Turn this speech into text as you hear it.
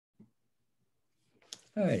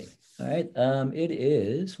All righty. All right. It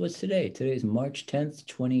is, what's today? Today is March 10th,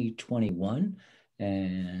 2021.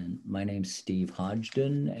 And my name's Steve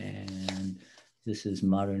Hodgdon, and this is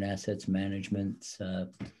Modern Assets Management's uh,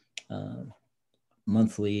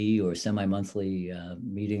 monthly or semi-monthly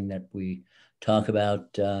meeting that we talk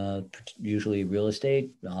about usually real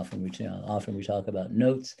estate. Often we talk about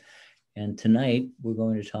notes. And tonight we're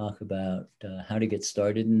going to talk about how to get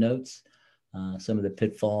started in notes, some of the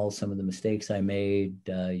pitfalls, some of the mistakes I made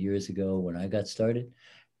years ago when I got started,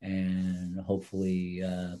 and hopefully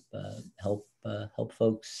help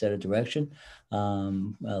folks set a direction. A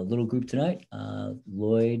little group tonight.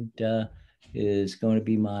 Lloyd is going to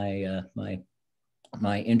be my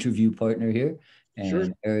interview partner here, Sure.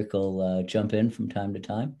 and Eric will jump in from time to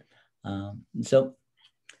time. So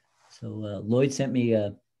Lloyd sent me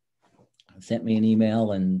an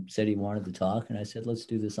email and said he wanted to talk, and I said let's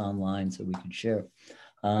do this online so we can share.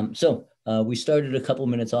 We started a couple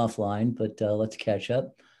minutes offline, but let's catch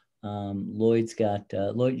up. Lloyd.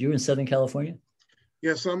 You're in Southern California.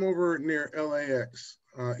 Yes, I'm over near LAX,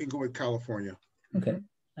 Inglewood, California. Okay,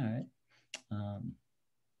 all right. Um,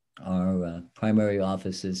 our primary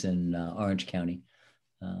office is in Orange County,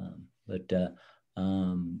 but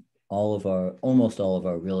almost all of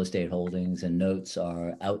our real estate holdings and notes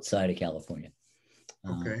are outside of California.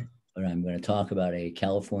 Okay. But I'm going to talk about a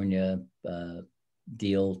California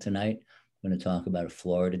deal tonight. I'm going to talk about a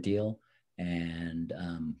Florida deal, and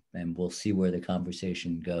we'll see where the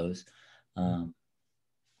conversation goes. Um,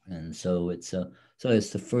 and it's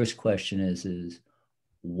the first question is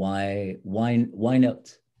why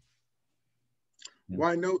notes? Yeah.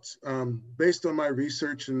 Why notes? Based on my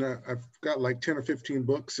research, and I've got like 10 or 15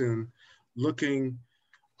 books and looking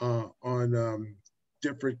on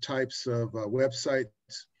different types of websites,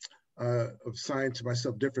 of assigned to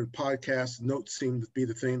myself different podcasts. Notes seem to be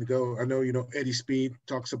the thing to go. I know, Eddie Speed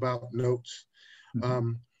talks about notes, Mm-hmm.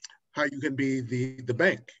 um, how you can be the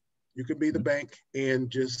bank. You can be the bank and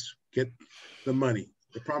just get the money.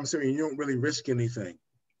 The promissory, and you don't really risk anything.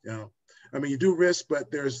 You know, I mean, you do risk,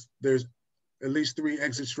 but there's at least 3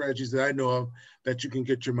 exit strategies that I know of that you can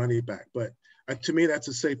get your money back. But to me, that's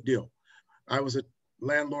a safe deal. I was a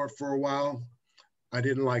landlord for a while. I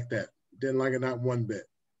didn't like that. Didn't like it, not one bit.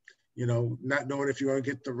 Not knowing if you're going to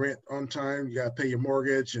get the rent on time, you got to pay your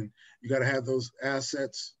mortgage, and you got to have those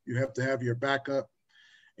assets. You have to have your backup,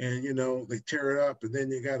 and they tear it up, and then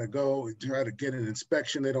you got to go and try to get an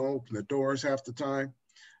inspection. They don't open the doors half the time.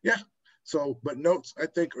 Yeah. So, but notes, I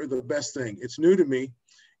think, are the best thing. It's new to me,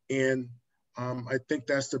 and I think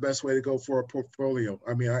that's the best way to go for a portfolio.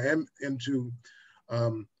 I mean, I am into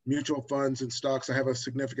mutual funds and stocks. I have a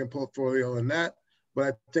significant portfolio in that, but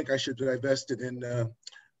I think I should divest it and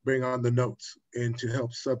bring on the notes and to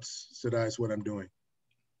help subsidize what I'm doing.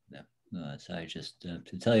 Yeah. No, so I just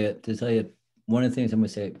to tell you, one of the things I'm going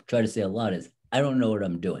to try to say a lot is I don't know what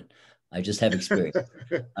I'm doing. I just have experience.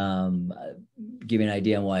 Uh, Give you an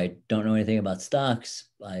idea on why I don't know anything about stocks.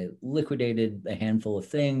 I liquidated a handful of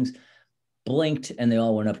things, blinked, and they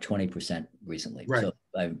all went up 20% recently. Right.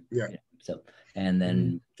 Yeah. So and Mhm.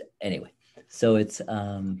 then anyway, so it's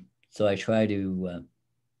so I try to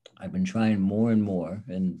I've been trying more and more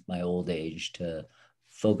in my old age to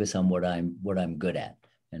focus on what I'm good at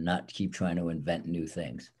and not keep trying to invent new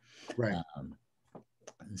things. Right. Um,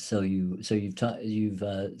 you've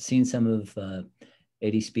seen some of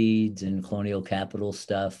Eddie Speeds and Colonial Capital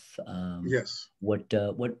stuff. Yes. What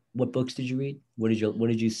books did you read? What Oh did you my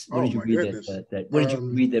read goodness. what did you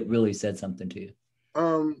read that really said something to you?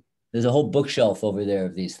 Um, There's a whole bookshelf over there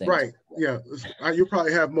of these things. right. Yeah. You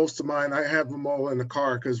probably have most of mine. I have them all in the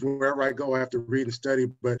car because wherever I go, I have to read and study.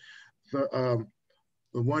 But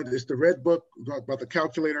the one is the red book about the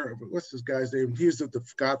calculator. What's this guy's name? He's the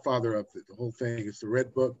godfather of the whole thing. It's the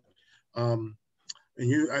red book. Um,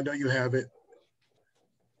 and I know you have it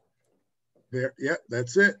there. Yeah,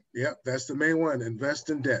 that's it. Yeah, that's the main one. Invest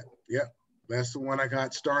in debt. Yeah, that's the one I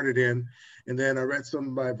got started in. And then I read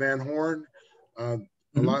some by Van Horn. A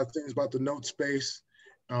Mm-hmm. lot of things about the note space,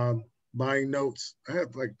 um, buying notes. I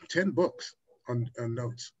have like 10 books on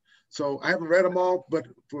notes. So I haven't read them all, but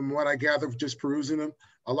from what I gather, just perusing them,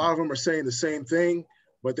 a lot of them are saying the same thing,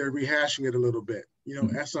 but they're rehashing it a little bit.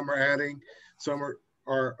 Mm-hmm. As some are adding, some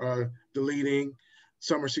are deleting,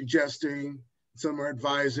 some are suggesting, some are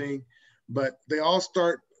advising, but they all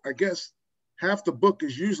start, I guess, half the book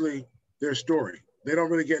is usually their story. They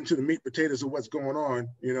don't really get into the meat potatoes of what's going on.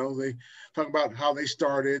 They talk about how they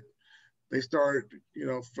started. They started,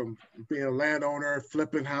 from being a landowner,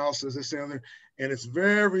 flipping houses, this and other, and it's a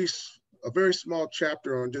very small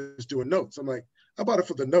chapter on just doing notes. I'm like, how about it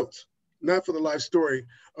for the notes, not for the life story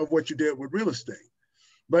of what you did with real estate?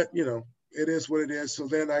 but it is what it is. So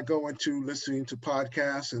then I go into listening to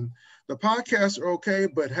podcasts, and the podcasts are okay,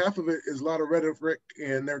 but half of it is a lot of rhetoric,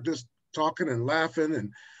 and they're just talking and laughing,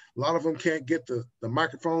 and a lot of them can't get the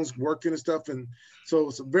microphones working and stuff. And so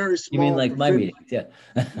it's a very small. You mean like my meetings? Yeah.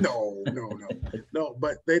 No,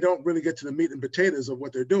 but they don't really get to the meat and potatoes of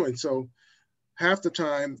what they're doing. So half the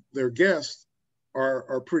time their guests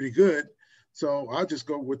are pretty good. So I'll just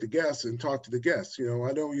go with the guests and talk to the guests.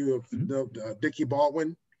 I know you have Dickie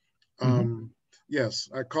Baldwin. Yes,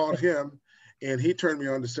 I called him, and he turned me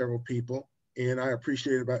on to several people, and I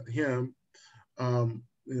appreciate about him.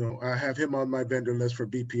 I have him on my vendor list for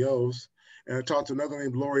BPOs, and I talked to another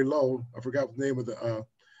named Lori Lowe. I forgot the name of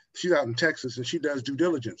she's out in Texas, and she does due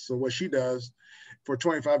diligence. So what she does for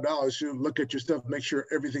 $25, she'll look at your stuff, make sure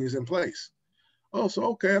everything is in place. Oh, so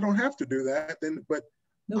okay, I don't have to do that then, but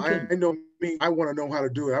I know me, I want to know how to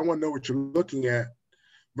do it. I want to know what you're looking at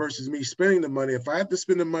versus me spending the money. If I have to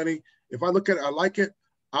spend the money, if I look at it, I like it,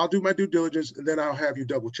 I'll do my due diligence, and then I'll have you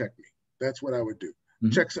double check me. That's what I would do.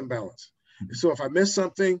 Checks and balance. So if I miss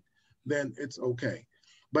something, then it's okay.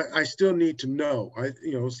 But I still need to know.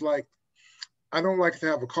 It's like, I don't like to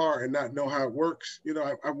have a car and not know how it works.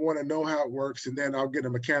 I want to know how it works, and then I'll get a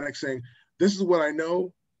mechanic saying, this is what I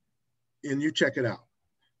know, and you check it out.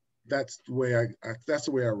 That's the way I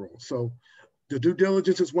roll. So the due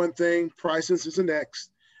diligence is one thing, prices is the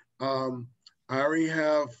next. I already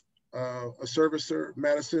have a servicer,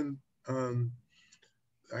 Madison.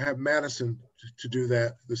 I have Madison to do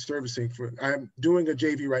that, the servicing for. I'm doing a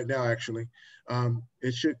JV right now, actually.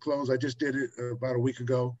 It should close. I just did it about a week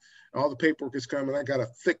ago. All the paperwork is coming. I got a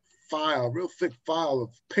real thick file of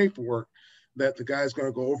paperwork that the guy's going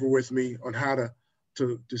to go over with me on how to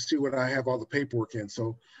see what I have all the paperwork in.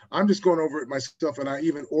 So I'm just going over it myself, and I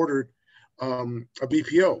even ordered a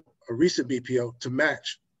BPO, a recent BPO, to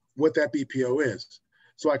match what that BPO is,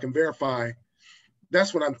 so I can verify.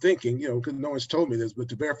 That's what I'm thinking, because no one's told me this, but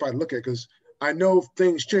to verify and look at, because I know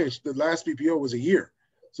things changed. The last BPO was a year,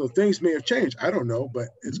 so things may have changed. I don't know, but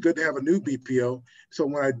it's good to have a new BPO. So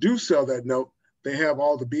when I do sell that note, they have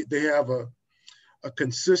they have a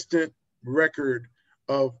consistent record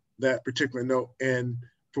of that particular note. And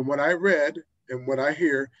from what I read and what I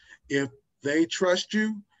hear, if they trust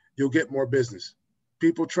you, you'll get more business.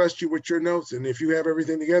 People trust you with your notes, and if you have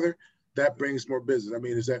everything together, that brings more business. I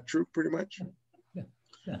mean, is that true? Pretty much. Yeah.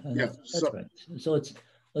 That's right. So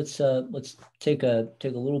let's take a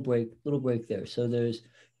little break there. So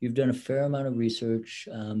you've done a fair amount of research.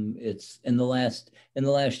 It's in the last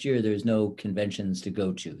year, there's no conventions to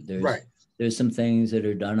go to. There's some things that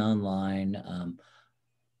are done online.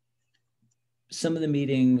 Some of the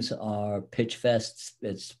meetings are pitch fests.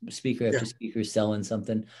 It's speaker after speaker selling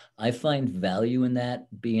something. I find value in that,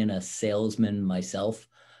 being a salesman myself.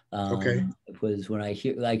 Because when I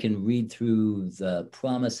can read through the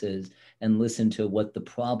promises and listen to what the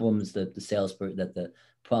problems that the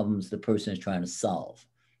problems the person is trying to solve,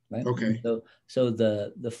 right? Okay. So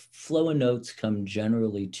the flow of notes come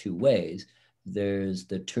generally two ways. There's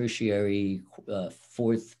the tertiary,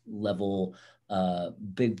 fourth level,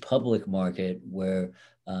 big public market where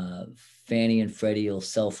Fannie and Freddie will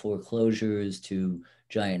sell foreclosures to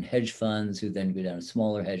giant hedge funds, who then go down to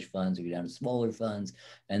smaller hedge funds, who go down to smaller funds,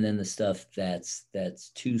 and then the stuff that's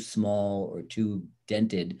too small or too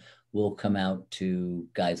dented will come out to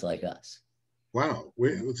guys like us. Wow,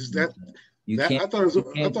 is that? I thought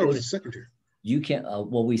it was a secondary. You can't.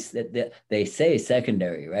 They say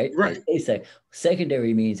secondary, right? Right. They say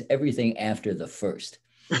secondary means everything after the first.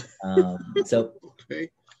 So okay.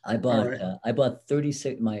 I bought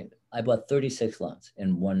 36 loans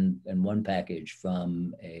in one package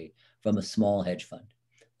from a small hedge fund.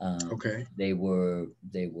 Okay. They were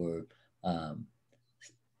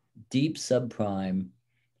deep subprime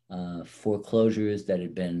foreclosures that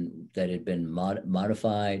had been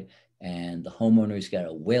modified, and the homeowners got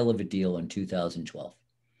a whale of a deal in 2012.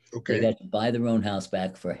 Okay. They got to buy their own house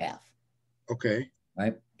back for half. Okay.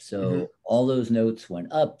 Right. So all those notes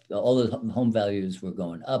went up. All the home values were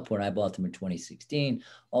going up when I bought them in 2016.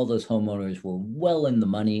 All those homeowners were well in the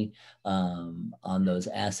money on those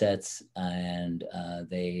assets, and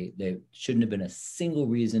they shouldn't have been a single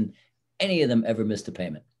reason any of them ever missed a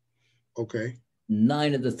payment. Okay.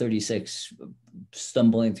 9 of the 36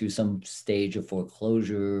 stumbling through some stage of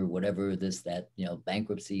foreclosure, whatever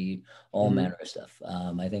bankruptcy, all manner of stuff.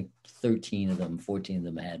 I think 14 of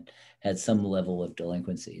them had some level of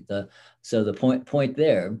delinquency. So the point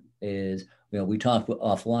there is, we talked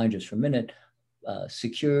offline just for a minute,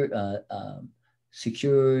 secured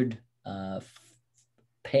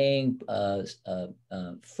paying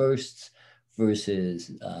firsts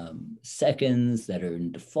versus seconds that are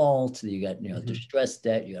in default. You got, Mm-hmm. distressed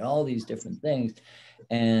debt. You got all these different things,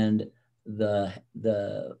 and the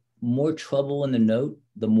more trouble in the note,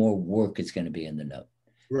 the more work it's going to be in the note.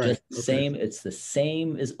 Right. Just the same. It's the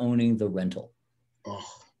same as owning the rental. Oh.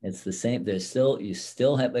 It's the same. You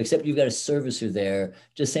still have, except you've got a servicer there,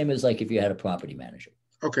 just same as like if you had a property manager.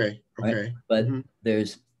 Okay. Right? Okay. But mm-hmm.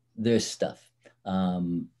 there's stuff.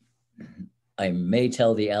 I may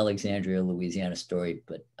tell the Alexandria, Louisiana story,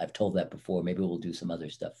 but I've told that before. Maybe we'll do some other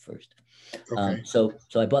stuff first. Okay. So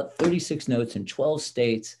I bought 36 notes in 12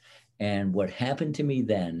 states. And what happened to me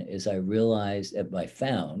then is I realized, I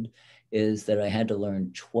found, is that I had to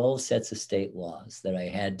learn 12 sets of state laws, that I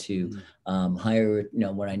had to hire,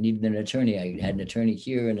 when I needed an attorney, I had an attorney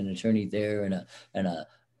here and an attorney there and a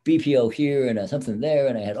BPO here and something there.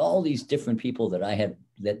 And I had all these different people that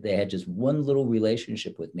they had just one little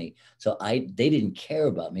relationship with me. So they didn't care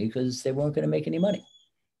about me because they weren't going to make any money.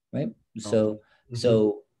 Right. So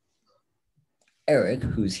Eric,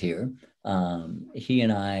 who's here, he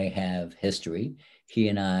and I have history. He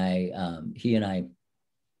and I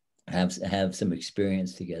have some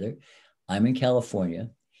experience together. I'm in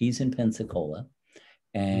California. He's in Pensacola.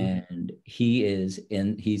 And he's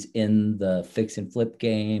in the fix and flip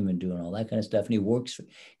game and doing all that kind of stuff. And he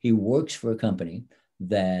works for a company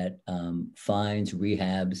that finds,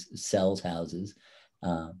 rehabs, sells houses.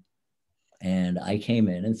 And I came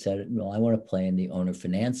in and said, I want to play in the owner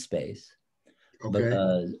finance space.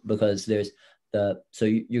 Okay. Because there's so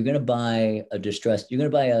you're going to buy a distressed, you're going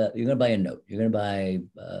to buy a note. You're going to buy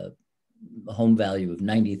a home value of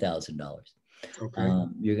 $90,000. Okay.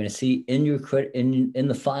 You're going to see in your credit in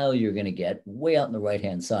the file you're going to get way out on the right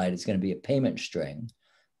hand side. It's going to be a payment string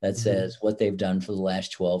that says what they've done for the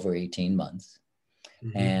last 12 or 18 months.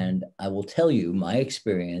 And I will tell you, my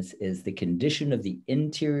experience is the condition of the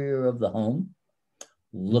interior of the home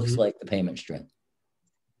looks like the payment string.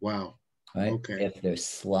 Wow. Right. Okay. If they're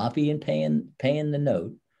sloppy in paying the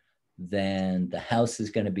note, then the house is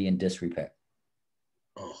going to be in disrepair.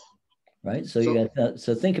 Oh. Right. So you got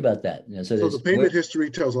so think about that. So the payment history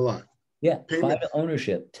tells a lot. Yeah. Private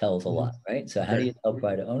ownership tells a lot. Right. So how do you tell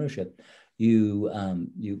private ownership? Hang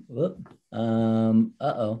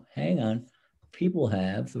on. People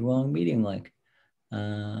have the wrong meeting link.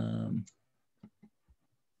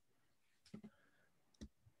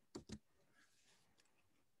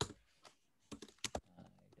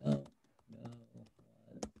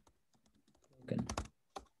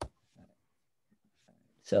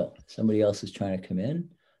 So somebody else is trying to come in.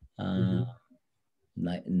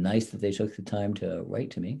 Nice that they took the time to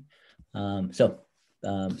write to me. So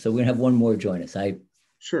we're gonna have one more join us. I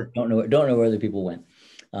don't know where other people went.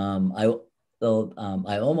 I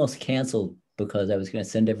almost canceled because I was going to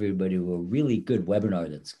send everybody to a really good webinar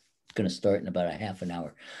that's going to start in about a half an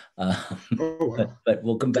hour. But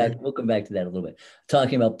we'll come back. We'll come back to that a little bit.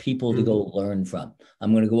 Talking about people to go learn from.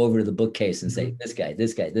 I'm going to go over to the bookcase and say this guy,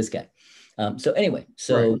 this guy, this guy. So anyway,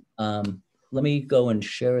 let me go and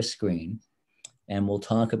share a screen, and we'll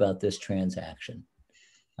talk about this transaction.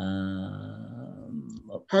 How'd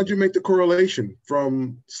you make the correlation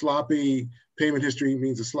from sloppy payment history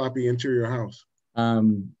means a sloppy interior house?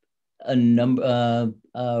 A number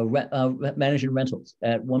managing rentals.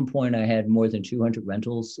 At one point, I had more than 200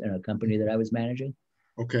 rentals in a company that I was managing.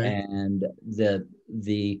 Okay. And the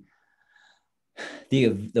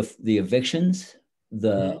evictions,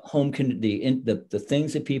 the home the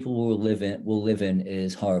things that people will live in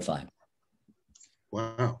is horrifying.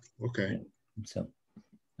 Wow. Okay. So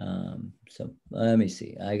let me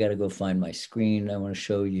see. I got to go find my screen. I want to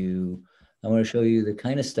show you the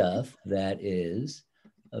kind of stuff that is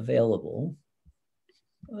available.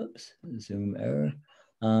 Oops, Zoom error.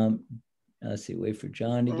 Let's see, wait for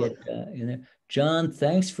John to get in there. John,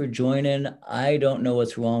 thanks for joining. I don't know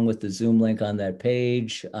what's wrong with the Zoom link on that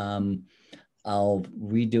page. I'll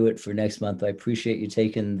redo it for next month. I appreciate you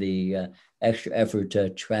taking the extra effort to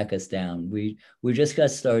track us down. We just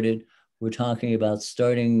got started. We're talking about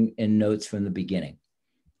starting in notes from the beginning.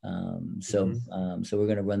 So we're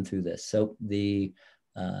going to run through this. So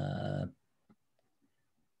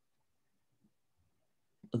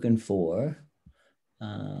looking for,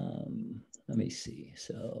 let me see.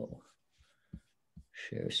 So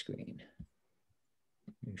share screen,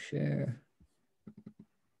 new share.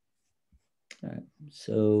 All right.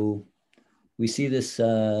 So we see this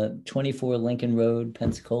 24 Lincoln Road,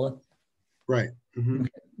 Pensacola. Right.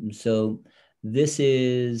 So this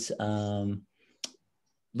is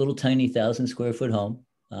little tiny 1,000 square foot home.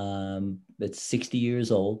 It's 60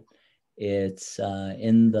 years old. It's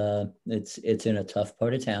in a tough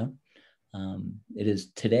part of town.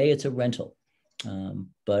 Today it's a rental.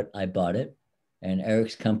 but I bought it, and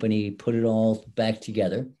Eric's company put it all back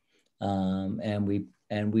together, and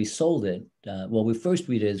we sold it. Well, we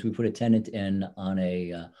put a tenant in on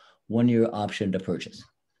a 1-year option to purchase.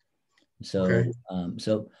 So, Okay.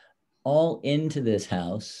 So all into this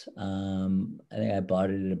house, I think I bought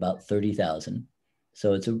it at about 30,000.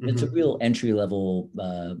 So it's a real entry level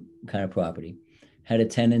kind of property. Had a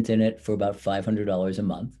tenant in it for about $500 a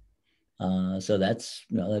month. So that's,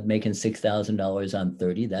 making $6,000 on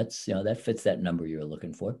 30. That's, that fits that number you're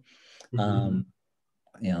looking for.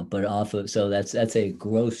 But off of, so that's a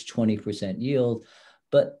gross 20% yield.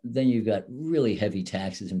 But then you've got really heavy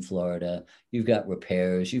taxes in Florida. You've got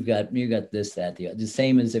repairs. You've got this, that, the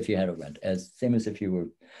same as if you had a rent, same as if you were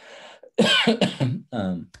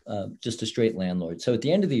just a straight landlord. So at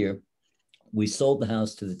the end of the year, we sold the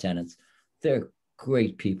house to the tenants. They're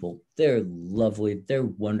great people. They're lovely. They're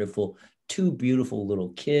wonderful. 2 beautiful little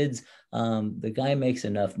kids. The guy makes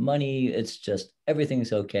enough money. It's just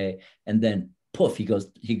everything's okay. And then poof, he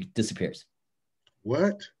disappears.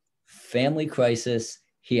 What? Family crisis.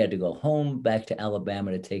 He had to go home back to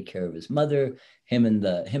Alabama to take care of his mother. Him and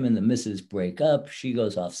the missus break up. She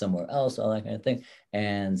goes off somewhere else, all that kind of thing.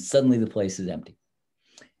 And suddenly the place is empty.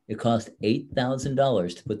 It cost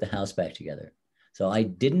 $8,000 to put the house back together. So I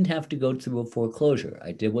didn't have to go through a foreclosure.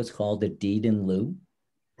 I did what's called a deed in lieu.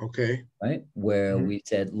 Okay. Right. Where we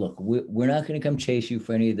said, look, we're not going to come chase you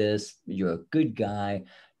for any of this. You're a good guy.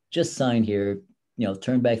 Just sign here,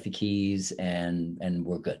 turn back the keys and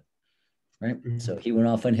we're good. Right. So he went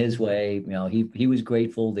off on his way. He was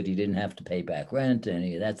grateful that he didn't have to pay back rent and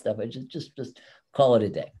any of that stuff. I just call it a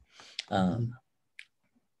day.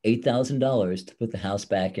 $8,000 to put the house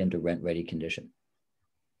back into rent-ready condition.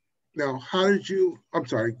 Now, how did you? I'm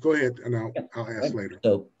sorry. Go ahead, and I'll ask later.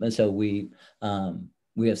 So we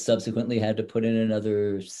have subsequently had to put in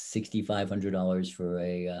another $6,500 for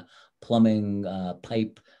a plumbing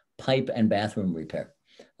pipe and bathroom repair.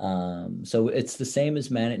 So it's the same as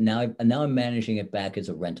now I'm managing it back as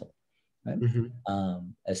a rental. Right.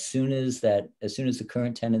 As soon as the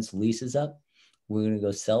current tenant's lease is up, we're going to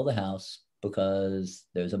go sell the house because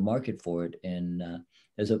there's a market for it, and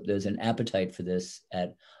there's an appetite for this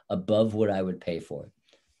at above what I would pay for it.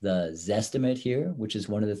 The Zestimate here, which is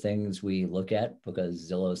one of the things we look at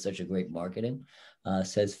because Zillow is such a great marketing,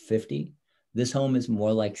 says 50. This home is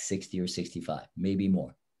more like 60 or 65, maybe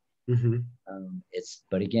more.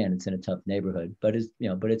 But again, it's in a tough neighborhood. But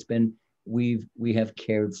we have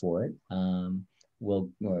cared for it.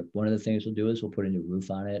 One of the things we'll do is we'll put a new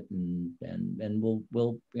roof on it, and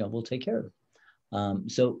we'll take care of it.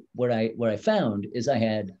 So what I found is I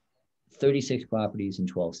had 36 properties in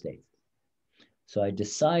 12 states. So I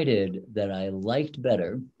decided that I liked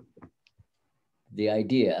better the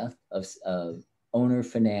idea of owner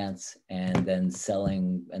finance and then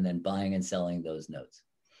buying and selling those notes.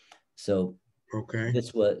 So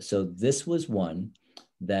this was one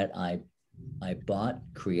that I bought,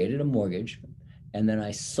 created a mortgage, and then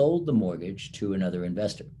I sold the mortgage to another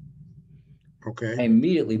investor. Okay. I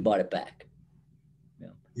immediately bought it back.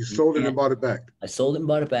 You sold it and bought it back. I sold it and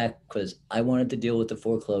bought it back because I wanted to deal with the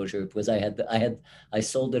foreclosure because I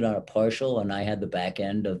sold it on a partial and I had the back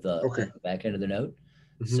end of the back end of the note.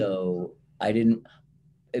 So I didn't.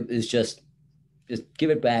 It was just give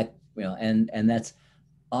it back, and that's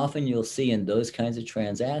often you'll see in those kinds of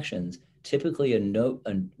transactions. Typically, a note,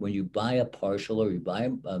 when you buy a partial or you buy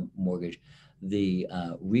a mortgage, the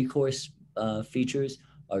recourse features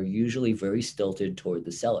are usually very stilted toward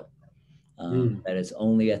the seller. That it's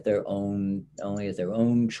only at their own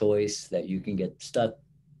choice that you can get stuck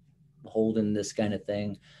holding this kind of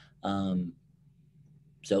thing.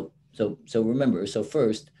 So remember. So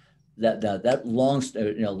first, that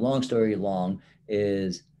long story long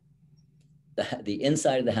is the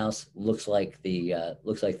inside of the house looks like the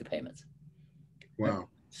payments. Wow.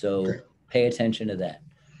 So pay attention to that.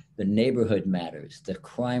 The neighborhood matters. The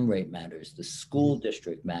crime rate matters. The school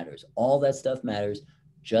district matters. All that stuff matters.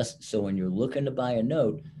 Just so when you're looking to buy a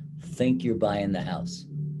note, think you're buying the house.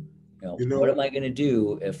 What am I going to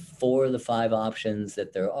do if 4 of the 5 options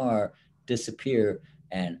that there are disappear,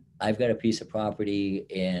 and I've got a piece of property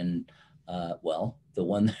in, the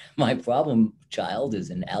one, my problem child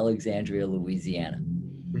is in Alexandria, Louisiana.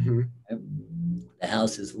 The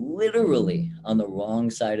house is literally on the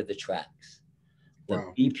wrong side of the tracks.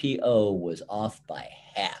 The BPO was off by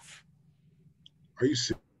half. Are you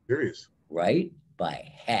serious? Right?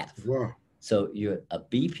 By half. Wow. So a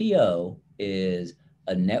BPO is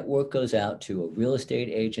a network goes out to a real estate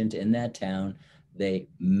agent in that town. They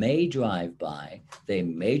may drive by. They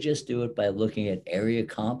may just do it by looking at area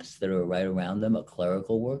comps that are right around them, a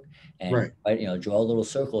clerical work, and draw a little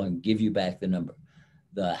circle and give you back the number.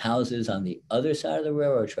 The houses on the other side of the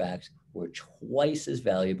railroad tracks were twice as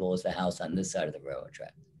valuable as the house on this side of the railroad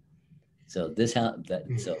track. So this house,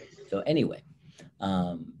 so anyway,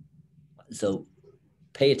 so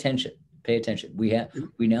pay attention. Pay attention. We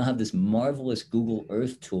now have this marvelous Google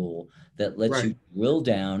Earth tool that lets you drill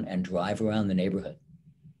down and drive around the neighborhood.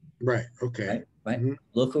 Right. Okay. Right. Mm-hmm.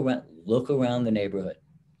 Look around the neighborhood.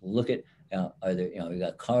 Look at, are there, we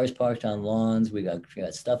got cars parked on lawns. We got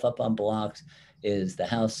stuff up on blocks. Is the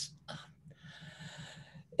house?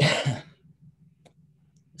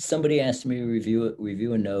 Somebody asked me to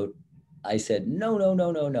review a note. I said,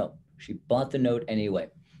 no. She bought the note anyway.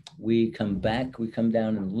 We come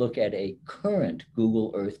down and look at a current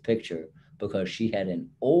Google Earth picture because she had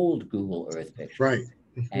an old Google Earth picture. Right.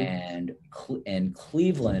 And in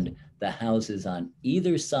Cleveland, the houses on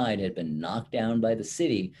either side had been knocked down by the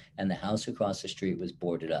city, and the house across the street was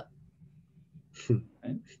boarded up.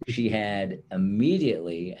 Right? She had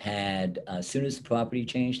immediately as soon as the property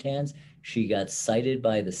changed hands, she got cited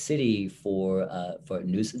by the city for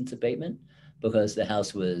nuisance abatement because the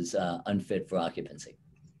house was unfit for occupancy.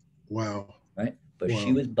 Wow. Right. But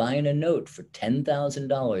she was buying a note for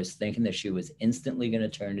 $10,000 thinking that she was instantly going to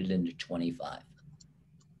turn it into 25.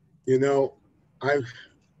 I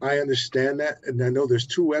understand that. And I know there's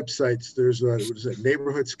two websites. There's what is it,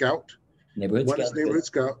 Neighborhood Scout? One is Neighborhood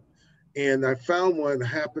Scout. And I found one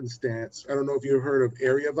happenstance. I don't know if you've heard of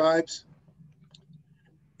Area Vibes.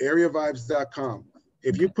 AreaVibes.com.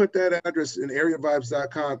 If you put that address in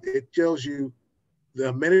AreaVibes.com, it tells you the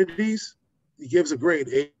amenities. It gives a grade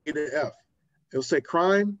A to F. It'll say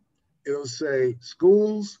crime, it'll say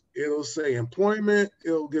schools, it'll say employment,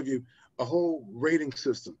 it'll give you a whole rating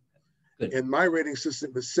system. Good. And my rating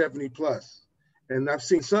system is 70 plus. And I've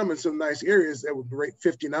seen some in some nice areas that would rate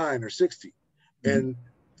 59 or 60. Mm-hmm. And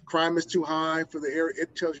crime is too high for the area.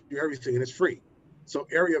 It tells you everything and it's free. So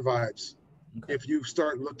Area Vibes, if you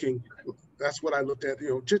start looking, that's what I looked at.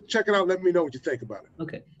 Just check it out. Let me know what you think about it.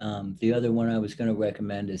 Okay. The other one I was going to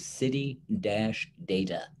recommend is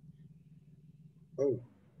City-Data. Oh.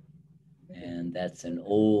 And that's an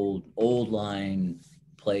old line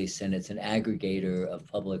place, and it's an aggregator of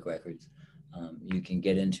public records. You can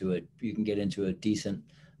get into it. You can get into a decent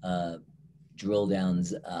drill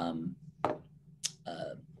downs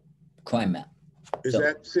crime map. Is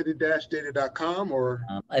that city-data.com or?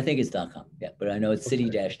 I think it's .com. Yeah, but I know it's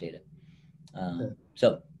city-data.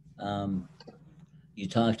 So you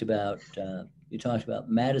talked about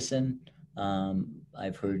Madison.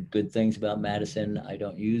 I've heard good things about Madison. I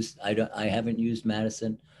haven't used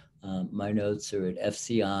Madison. My notes are at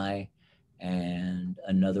FCI, and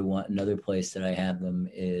another place that I have them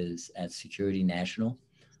is at Security National.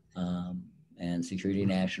 And Security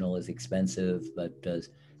National is expensive, but does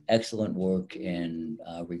excellent work in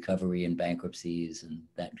recovery and bankruptcies and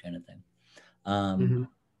that kind of thing.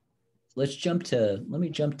 Let me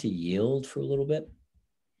jump to yield for a little bit,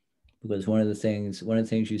 because one of the things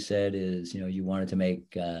you said is, you wanted to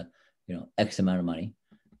make, X amount of money.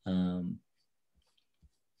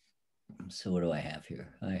 So what do I have here?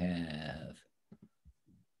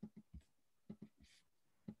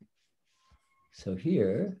 So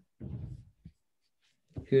here's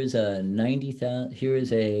a 90,000, here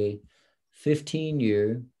is a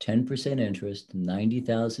 15-year, 10% interest,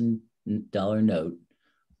 $90,000 note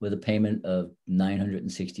with a payment of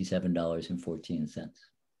 $967.14.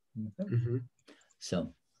 Mm-hmm.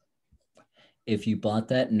 So if you bought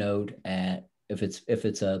that note if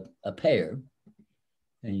it's a payer,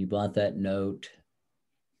 and you bought that note,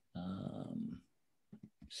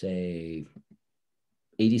 say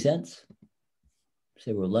 80 cents,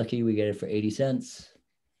 say we're lucky, we get it for 80 cents.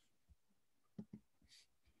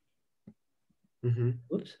 Mm-hmm.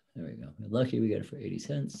 Whoops, there we go. We're lucky, we get it for 80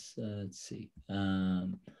 cents. Let's see. I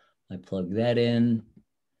plug that in.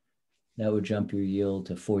 That would jump your yield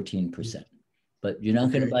to 14%. But you're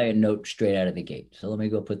not going to buy a note straight out of the gate. So let me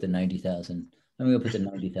go put the 90,000. Let me go put the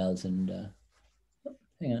 90,000.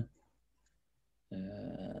 Hang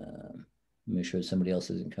on. Make sure somebody else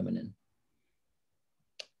isn't coming in.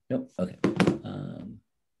 Nope. Okay.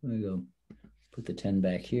 Let me go put the 10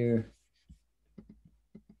 back here.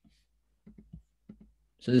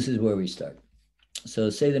 So this is where we start.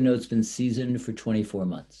 So say the note's been seasoned for 24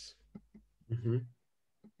 months. Mm-hmm.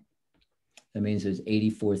 That means there's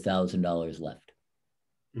 $84,000 left.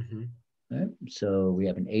 Mm-hmm. All right. So we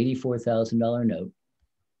have an $84,000 note.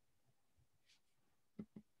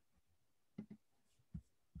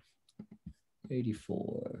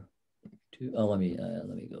 $84,000 2. Oh, let me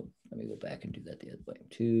go back and do that the other way.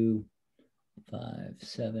 2, 5,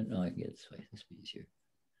 7. No, I can get it this way. This will be easier.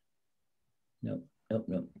 Nope.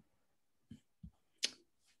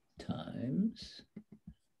 Times.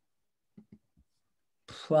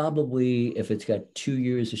 Probably if it's got 2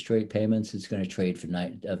 years of straight payments, it's going to trade for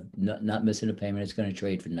not missing a payment. It's going to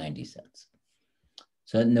trade for 90 cents.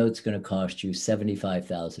 So that note's going to cost you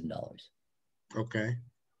 $75,000. Okay.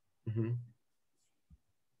 Mm-hmm.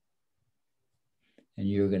 And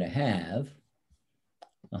you're going to have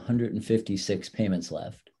 156 payments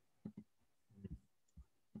left.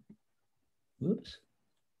 Whoops.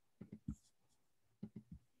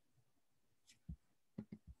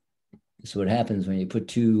 So what happens when you put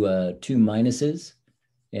two minuses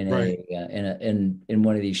in Right. in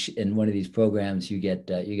one of these programs, you get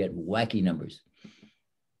wacky numbers.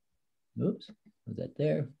 Oops, was that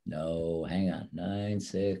there? No, hang on. 9,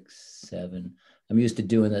 6, 7. I'm used to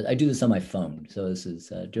doing that. I do this on my phone, so this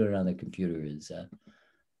is doing it on the computer is.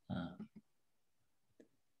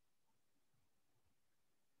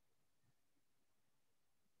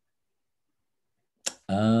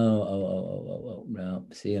 Oh, no,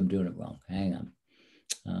 see, I'm doing it wrong. Hang on.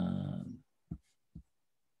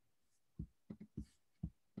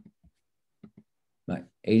 Right,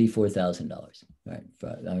 $84,000. Right,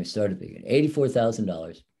 I started beginning.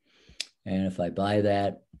 $84,000. And if I buy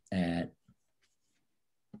that at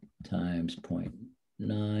times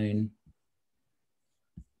 0.9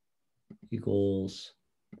 equals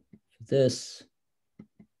this,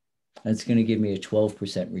 that's going to give me a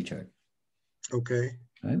 12% return. Okay.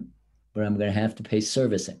 Right? But I'm going to have to pay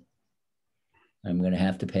servicing. I'm going to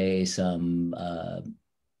have to pay some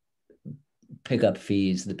pickup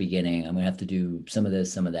fees at the beginning. I'm going to have to do some of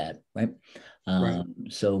this, some of that, right? Right.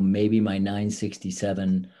 So maybe my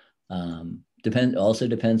 967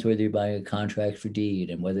 depends whether you're buying a contract for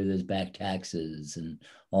deed and whether there's back taxes and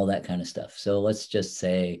all that kind of stuff. So let's just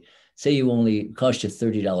say you only cost you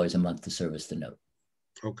 $30 a month to service the note.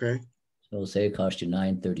 Okay. So we'll say it cost you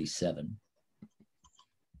 $937.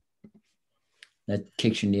 That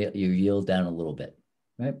kicks your yield down a little bit,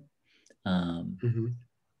 right?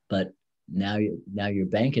 But now you're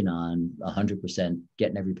banking on 100%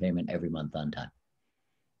 getting every payment every month on time,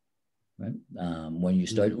 right? When you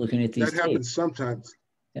start looking at these, that happens sometimes.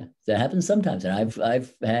 Yeah, that happens sometimes, and I've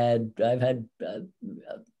had a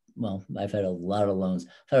lot of loans.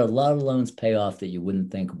 I've had a lot of loans pay off that you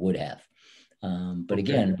wouldn't think would have, but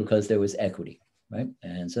again, because there was equity, right?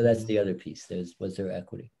 And so that's the other piece. Was there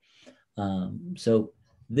equity? So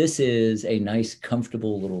this is a nice,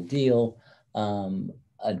 comfortable little deal.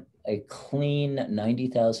 A clean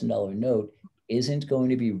 $90,000 note isn't going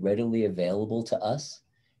to be readily available to us.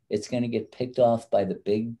 It's going to get picked off by the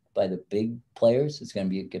big players. It's going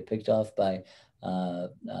to get picked off by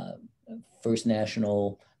First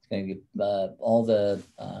National. It's going to get all the.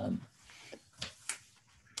 Have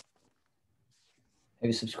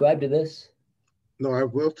you subscribed to this? No, I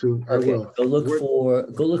will too. Okay. I will. Go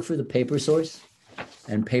look for the Paper Source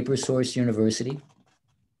and Paper Source University.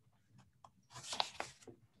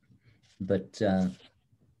 But the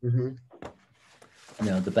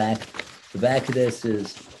back of this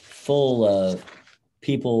is full of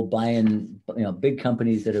people buying, big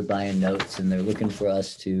companies that are buying notes, and they're looking for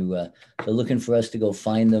us to go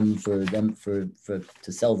find them to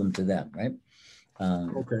sell them to them, right?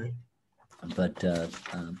 Okay. But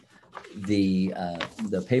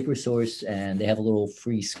the Paper Source, and they have a little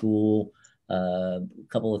free school, a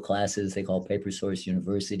couple of classes they call Paper Source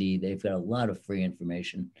University. They've got a lot of free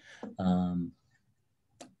information.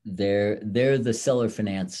 They're the seller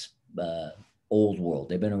finance old world.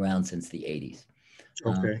 They've been around since the 80s.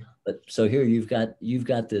 Okay. But so here you've got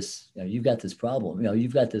this problem.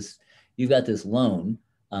 You've got this loan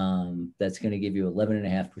that's going to give you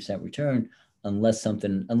 11.5% return unless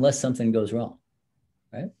something goes wrong,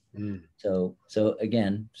 right? So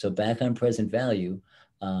again, back on present value,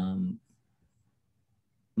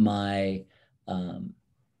 my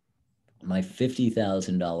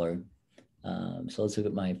 $50,000. So let's look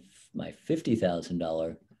at my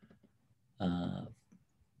 $50,000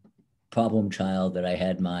 problem child that I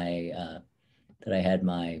had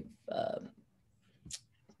my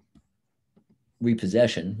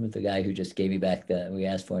repossession with the guy who just gave me back we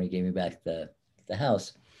asked for, and he gave me back the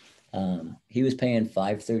house. He was paying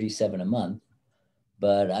 $537 a month,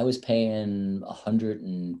 but I was paying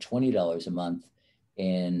 $120 a month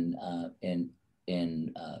in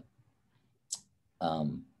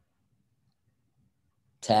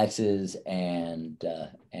taxes and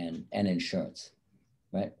insurance,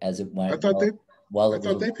 right? As it went. I thought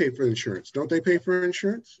they pay for insurance. Don't they pay for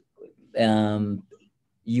insurance?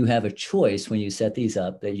 you have a choice when you set these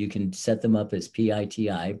up that you can set them up as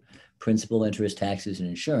PITI, principal, interest, taxes, and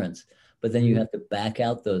insurance. But then you have to back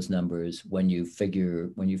out those numbers when you figure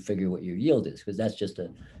what your yield is, because that's just a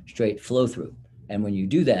straight flow through. And when you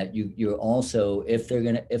do that, you're also,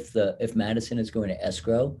 if Madison is going to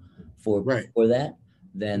escrow for that,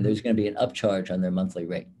 then there's going to be an upcharge on their monthly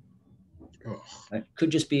rate. Oh. Right?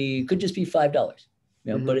 Could just be $5,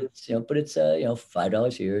 but it's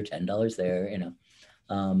 $5 here, $10 there.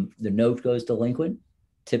 The note goes delinquent.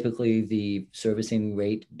 Typically, the servicing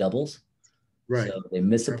rate doubles. Right. So they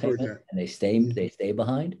miss a payment and they stay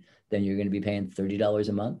behind. Then you're going to be paying $30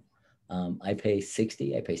 a month. I pay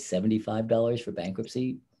 $60. I pay $75 for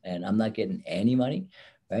bankruptcy, and I'm not getting any money,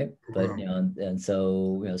 right? But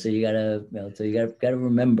so you gotta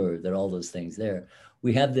remember that all those things there.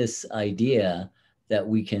 We have this idea that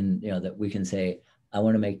we can say, I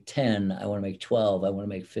want to make 10, I want to make 12, I want to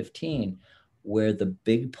make 15, where the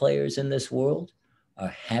big players in this world are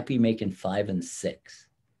happy making 5 and 6.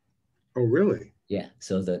 Oh, really? Yeah.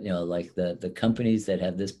 So like the companies that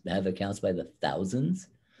have accounts by the thousands,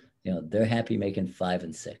 they're happy making 5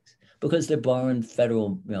 and 6 because they're borrowing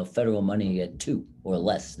federal money at 2 or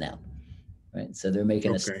less now, right? So they're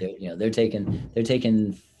making they're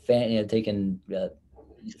taking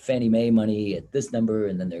Fannie Mae money at this number,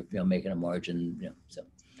 and then they're making a margin, so.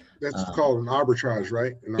 That's called an arbitrage,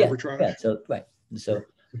 right? Arbitrage. Yeah. So right. So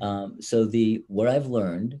what I've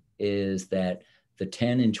learned is that the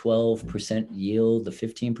 10 and 12% yield, the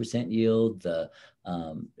 15% yield, the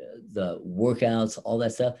workouts, all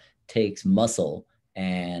that stuff takes muscle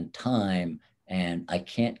and time, and I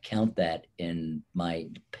can't count that in my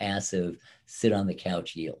passive sit on the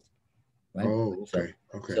couch yield, right? Oh,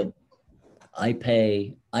 okay. So I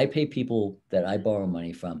pay people that I borrow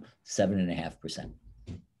money from 7.5%.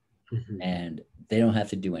 And they don't have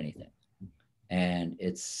to do anything. And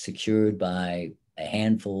it's secured by a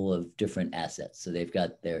handful of different assets. So they've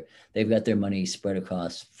got their money spread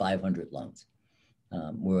across 500 loans.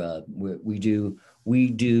 We do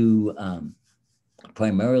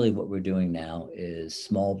primarily what we're doing now is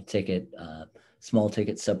small ticket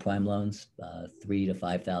subprime loans, $3,000 to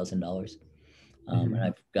 $5,000. And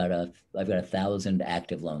I've got 1,000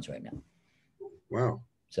 active loans right now. Wow.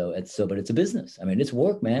 But it's a business. I mean, it's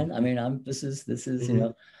work, man. I mean, this is,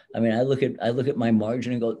 I mean, I look at my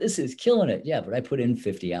margin and go, this is killing it. Yeah. But I put in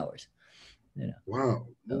 50 hours, Wow.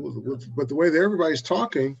 But the way that everybody's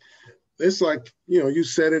talking, it's like, you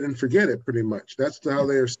set it and forget it pretty much. That's how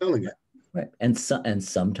they are selling it. Right. And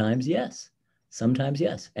sometimes, yes.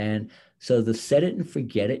 And so the set it and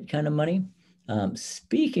forget it kind of money.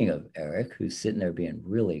 Speaking of Eric, who's sitting there being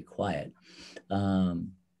really quiet.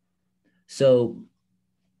 So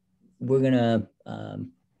we're gonna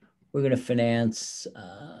finance.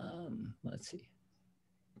 Let's see.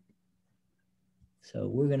 So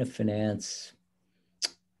we're gonna finance.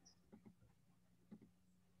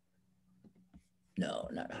 No,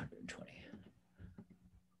 not 120.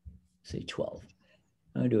 Say 12.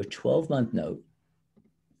 I'm gonna do a 12-month note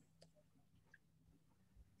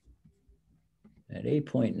at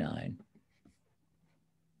 8.9.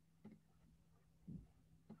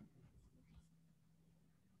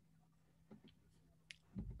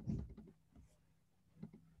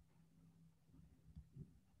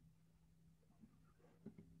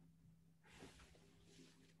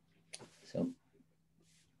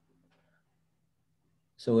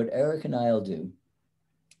 So what Eric and I'll do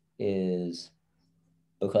is,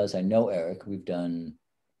 because I know Eric, we've done,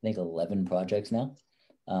 I think, 11 projects now.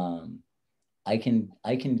 I can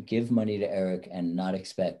give money to Eric and not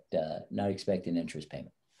expect an interest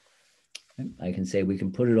payment. I can say we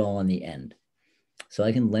can put it all on the end. So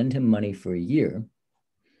I can lend him money for a year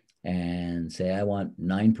and say I want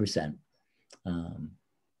 9%.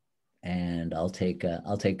 And I'll take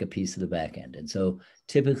a piece of the back end. And so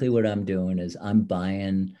typically what I'm doing is I'm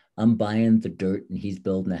buying the dirt and he's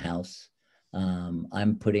building a house.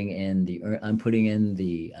 I'm putting in the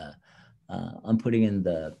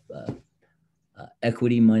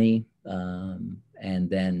equity money, and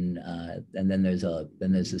then there's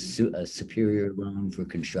a superior loan for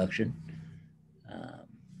construction.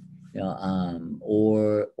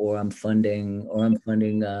 Or I'm funding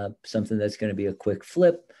something that's going to be a quick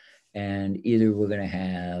flip, and either we're going to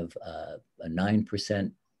have a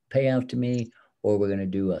 9% payout to me, or we're going to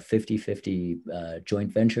do a 50-50 joint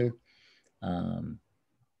venture.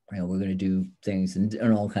 We're going to do things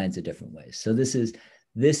in all kinds of different ways. So this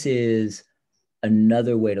is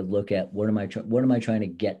another way to look at what am I trying to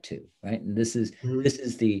get to, right? And this is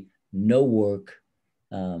the no work,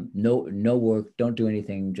 no work, don't do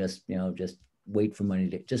anything, just wait for money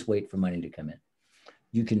to come in.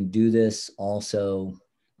 You can do this also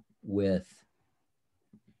with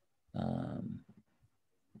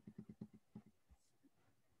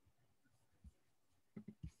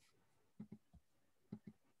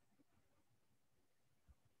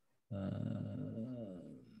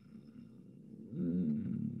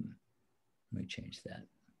let me change that.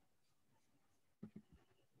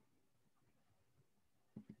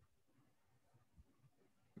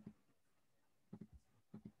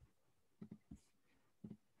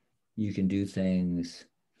 You can do things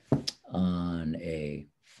on a,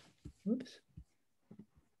 whoops.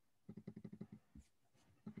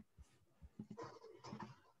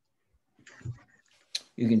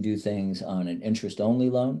 You can do things on an interest-only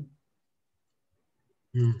loan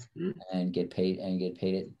and get paid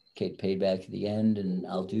back at the end. And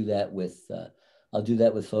I'll do that with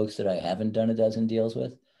folks that I haven't done a dozen deals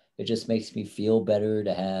with. It just makes me feel better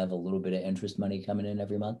to have a little bit of interest money coming in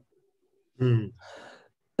every month.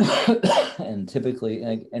 And typically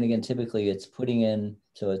it's putting in,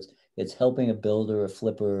 so it's helping a builder or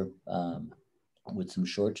flipper with some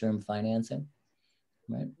short-term financing,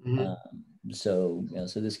 right? So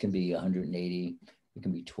this can be 180, it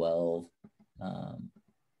can be 12.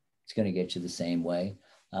 It's going to get you the same way.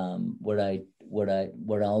 What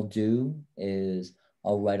I'll do is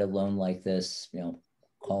I'll write a loan like this,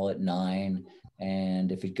 call it 9,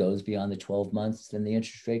 and if it goes beyond the 12 months, then the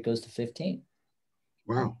interest rate goes to 15.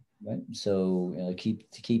 Wow. Right. So to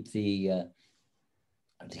keep the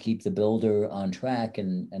builder on track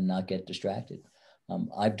and not get distracted.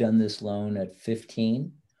 I've done this loan at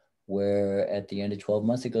 15, where at the end of 12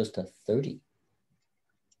 months it goes to 30.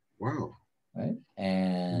 Wow. Right.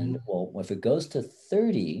 And well, if it goes to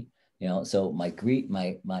 30, so I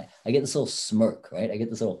get this little smirk, right? I get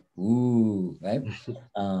this little ooh, right?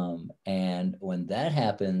 And when that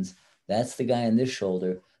happens, that's the guy on this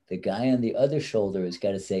shoulder. The guy on the other shoulder has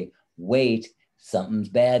got to say, wait, something's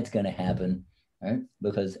bad's going to happen, right?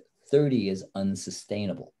 Because 30 is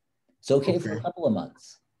unsustainable. It's okay for a couple of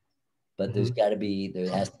months, but there has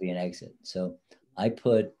to be an exit. So I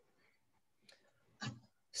put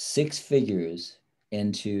 6 figures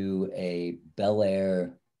into a Bel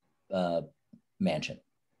Air mansion.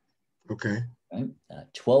 Okay. Right.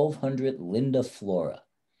 1200 Linda Flora.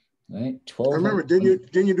 Right. 12. I remember.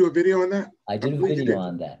 Didn't you do a video on that? I did a video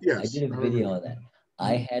on that. Yes. I did a video on that.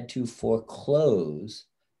 I had to foreclose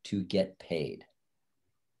to get paid.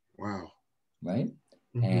 Wow. Right.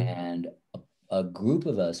 And a group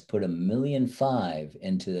of us put $1.5 million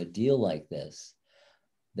into a deal like this.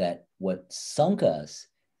 That what sunk us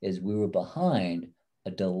is we were behind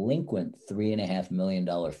a delinquent $3.5 million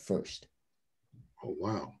first. Oh,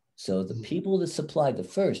 wow. So the people that supplied the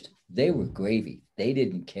first, they were gravy. They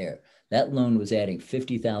didn't care. That loan was adding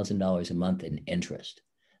 $50,000 a month in interest.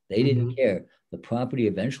 They didn't care. The property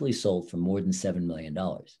eventually sold for more than $7 million.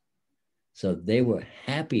 So they were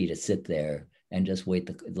happy to sit there and just let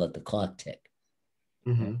the clock tick.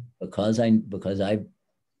 Because I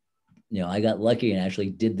got lucky and actually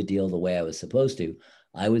did the deal the way I was supposed to.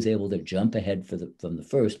 I was able to jump ahead from the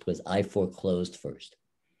first because I foreclosed first.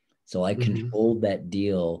 So I controlled that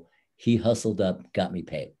deal. He hustled up, got me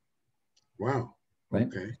paid. Wow. Right.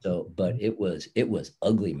 Okay. So, but it was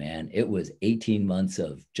ugly, man. It was 18 months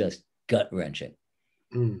of just gut wrenching.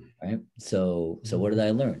 Right. So what did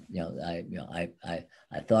I learn? I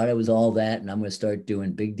thought I was all that, and I'm going to start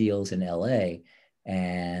doing big deals in LA.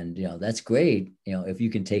 And, that's great, if you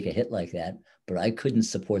can take a hit like that, but I couldn't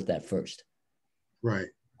support that first. Right.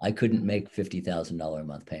 I couldn't make $50,000 a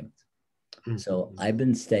month payments. So I've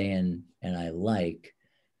been staying, and I like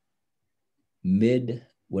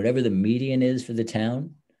whatever the median is for the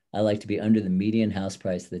town. I like to be under the median house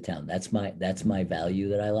price of the town. That's my value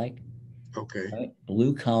that I like. Okay. Right?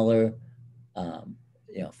 Blue collar,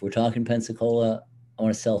 if we're talking Pensacola, I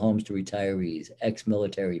want to sell homes to retirees,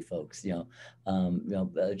 ex-military folks,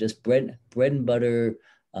 just bread and butter.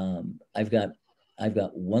 I've got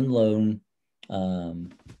one loan.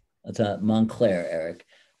 It's a Montclair, Eric,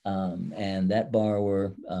 and that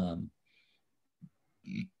borrower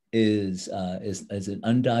is an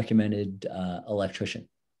undocumented electrician,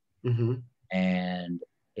 and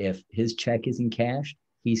if his check isn't cashed,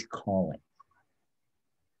 he's calling.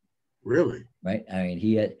 Really? Right. I mean,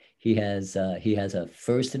 he has a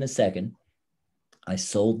first and a second. I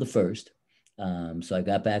sold the first, so I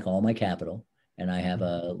got back all my capital, and I have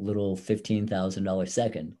a little $15,000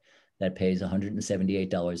 second that pays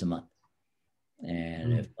 $178 a month.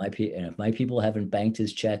 And if my people haven't banked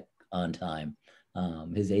his check on time,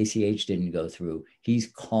 his ACH didn't go through, he's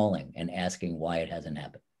calling and asking why it hasn't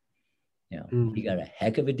happened. You know, he got a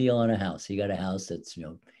heck of a deal on a house. He got a house that's, you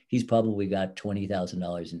know, he's probably got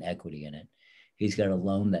 $20,000 in equity in it. He's got a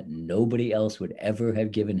loan that nobody else would ever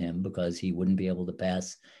have given him because he wouldn't be able to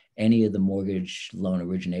pass any of the mortgage loan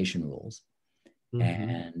origination rules.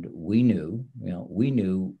 And we knew, you know, we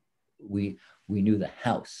knew the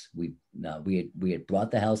house. We had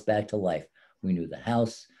brought the house back to life. We knew the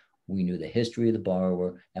house. We knew the history of the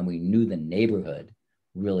borrower, and we knew the neighborhood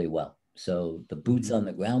really well. So the boots on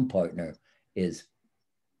the ground partner is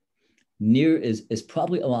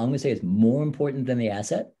probably, well, I'm going to say it's more important than the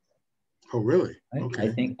asset. Oh, really? Right?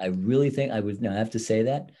 Okay. I really think I would now have to say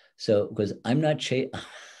that. So, because I'm not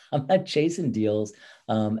chasing deals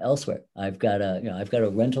elsewhere. I've got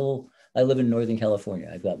a rental. I live in Northern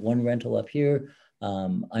California. I've got one rental up here.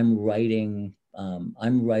 I'm writing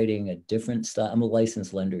a different style. I'm a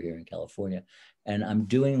licensed lender here in California, and I'm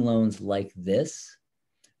doing loans like this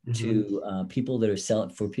to people that are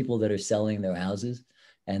selling their houses,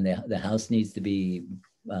 and the house needs to be.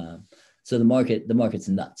 So the market's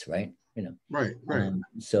nuts, right? You know. Right.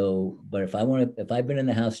 So, but if I've been in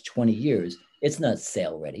the house 20 years, it's not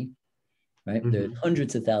sale ready, right? There's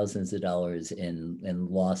hundreds of thousands of dollars in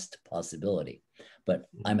lost possibility, but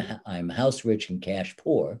I'm house rich and cash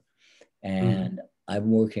poor, and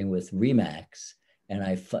I'm working with Remax, and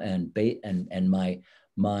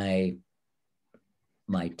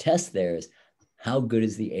my test there is how good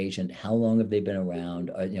is the agent? How long have they been around?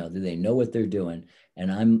 Or, you know, do they know what they're doing?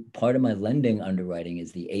 And I'm part of my lending underwriting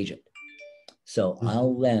is the agent. So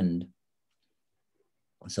I'll lend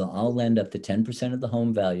up to 10% of the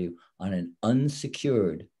home value on an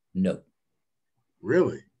unsecured note.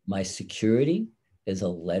 Really? My security is a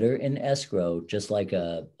letter in escrow, just like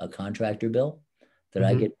a contractor bill that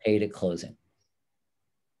I get paid at closing.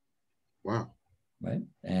 Wow. Right.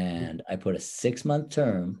 And I put a 6-month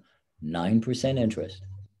term, 9% interest,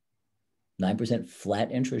 9%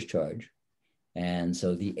 flat interest charge. And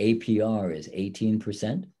so the APR is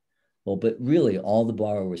 18%. Well, but really all the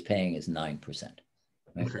borrower is paying is 9%.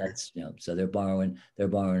 Right. Okay. That's, you know, so they're borrowing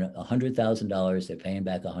 $100,000. They're paying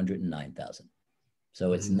back 109,000.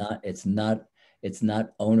 So it's not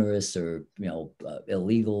onerous or, you know,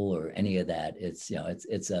 illegal or any of that. It's, you know,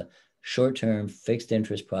 it's a short-term fixed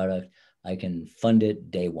interest product. I can fund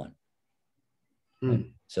it day one. Right?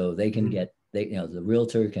 So they can the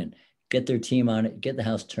realtor can get their team on it, get the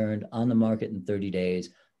house turned on the market in 30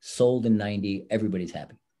 days, sold in 90, everybody's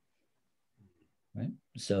happy. Right.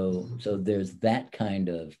 So there's that kind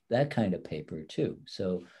of paper too.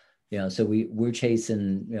 So, you know, so we're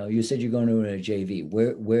chasing, you know, you said you're going to a JV.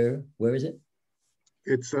 Where is it?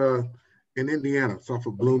 It's in Indiana. It's off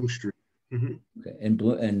of Bloom Street. Okay. In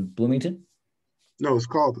Bloomington? No,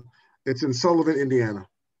 it's in Sullivan, Indiana.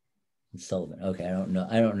 Sullivan. Okay. I don't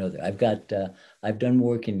know that. I've done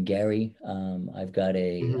work in Gary. I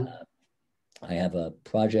have a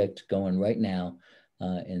project going right now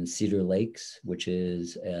in Cedar Lakes, which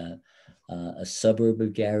is a suburb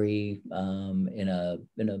of Gary, in a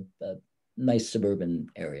nice suburban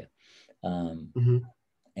area. And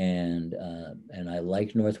I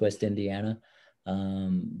like Northwest Indiana,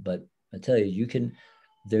 but I tell you,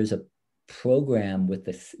 there's a program with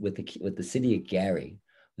the city of Gary.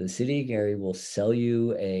 The city of Gary will sell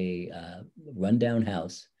you a rundown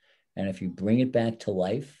house, and if you bring it back to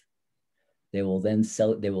life, they will then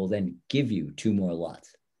give you 2 more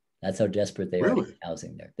lots. That's how desperate they are to get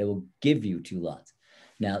housing there. They will give you 2 lots.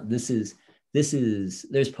 Now, there's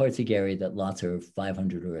parts of Gary that lots are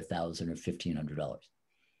 $500 or $1,000 or $1,500.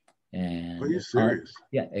 And are you serious?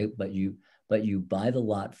 Yeah, but you buy the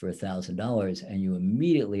lot for $1,000 and you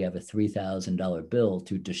immediately have a $3,000 bill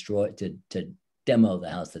to demo the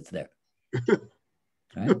house that's there.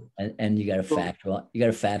 Right? And you got to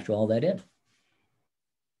factor all that in.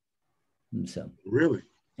 And so really,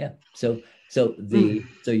 yeah. So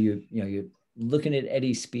you're looking at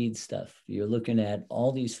Eddie Speed stuff. You're looking at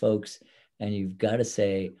all these folks, and you've got to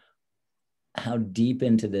say, how deep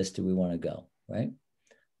into this do we want to go, right?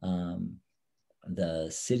 The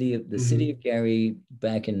city of Gary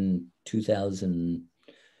back in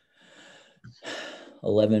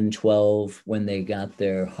 2011, 12, when they got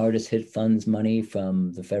their hardest hit funds money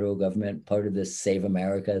from the federal government, part of this Save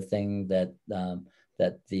America thing that the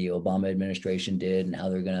Obama administration did, and how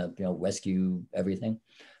they're going to rescue everything.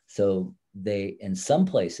 So they, in some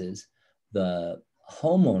places, the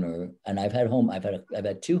homeowner, and I've had 2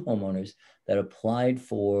 homeowners that applied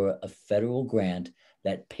for a federal grant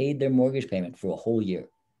that paid their mortgage payment for a whole year.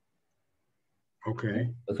 Okay. Right?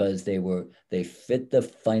 Because they fit the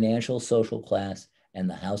financial social class, and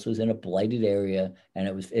the house was in a blighted area, and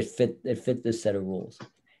it fit this set of rules.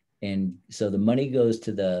 And so the money goes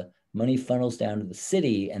to the Money funnels down to the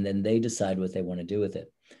city, and then they decide what they want to do with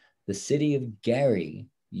it. The city of Gary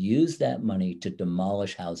used that money to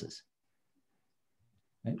demolish houses.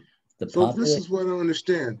 Right? So this is what I don't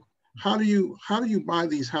understand. How do you buy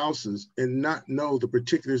these houses and not know the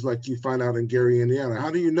particulars like you find out in Gary, Indiana? How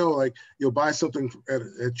do you know, like, you'll buy something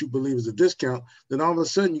that you believe is a discount, then all of a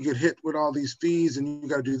sudden you get hit with all these fees and you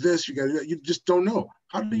got to do this, you got to do that. You just don't know.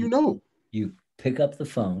 How do you know? You pick up the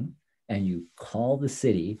phone and you call the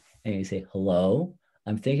city and you say, hello,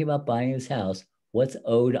 I'm thinking about buying this house. What's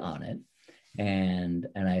owed on it? And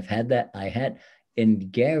I've had that. I had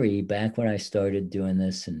in Gary back when I started doing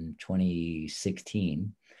this in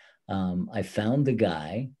 2016. I found the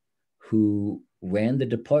guy who ran the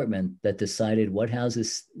department that decided what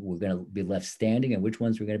houses were going to be left standing and which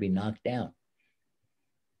ones were going to be knocked down.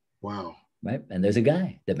 Wow. Right. And there's a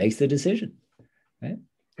guy that makes the decision. Right.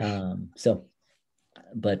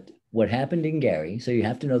 But what happened in Gary, so you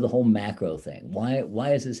have to know the whole macro thing.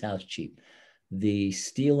 Why is this house cheap? The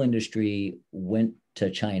steel industry went to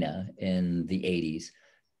China in the 80s.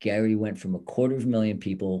 Gary went from 250,000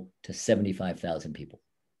 people to 75,000 people.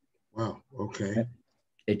 Wow. Okay. Right?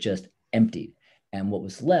 It just emptied. And what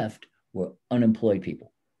was left were unemployed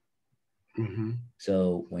people. Mm-hmm.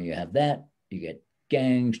 So when you have that, you get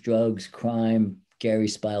gangs, drugs, crime. Gary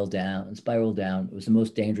spiraled down. It was the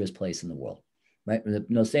most dangerous place in the world, right? The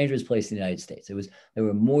most dangerous place in the United States. There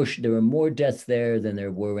were more deaths there than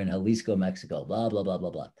there were in Jalisco, Mexico, blah, blah, blah,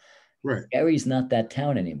 blah, blah. Right. Gary's not that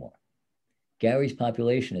town anymore. Gary's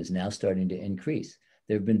population is now starting to increase.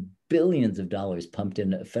 There have been billions of dollars pumped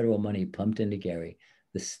into federal money pumped into Gary.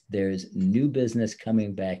 There's new business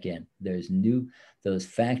coming back in. Those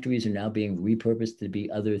factories are now being repurposed to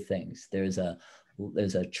be other things. There's a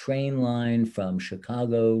train line from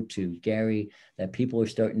Chicago to Gary that people are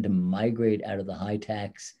starting to migrate out of the high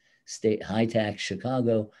tax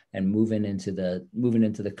Chicago and moving into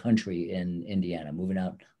the country in Indiana, moving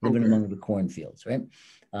among the cornfields, right?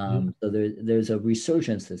 So there's a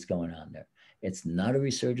resurgence that's going on there. It's not a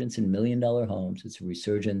resurgence in $1 million homes. It's a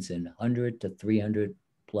resurgence in 100 to 300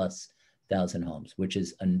 plus thousand homes, which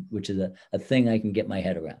is a thing I can get my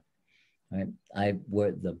head around. Right?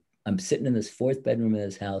 I'm sitting in this 4th bedroom of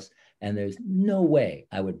this house, and there's no way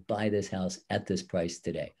I would buy this house at this price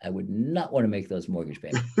today. I would not want to make those mortgage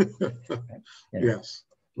payments. Right? Yes,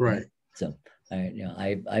 right. So,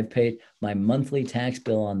 I've paid my monthly tax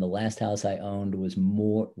bill on the last house I owned was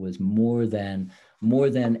more than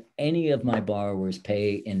any of my borrowers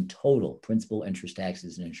pay in total, principal, interest,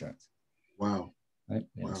 taxes, and insurance. Wow. Right.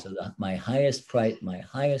 Wow. So my highest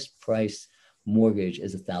price mortgage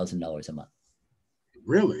is $1,000 a month.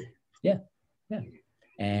 Really? Yeah.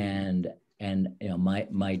 And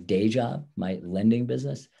my day job, my lending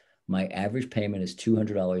business, my average payment is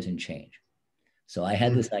 $200 and change. So I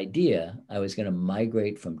had this idea I was going to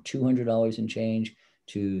migrate from $200 and change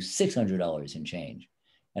to $600 and change,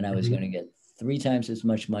 and I was going to get 3 times as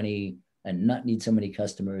much money and not need so many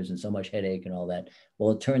customers and so much headache and all that.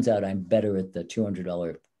 Well, it turns out I'm better at the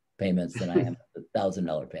 $200 payments than I am at the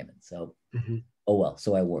 $1,000 payments. So, oh well.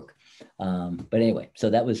 So I work. But anyway, so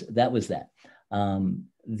that was that.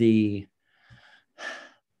 The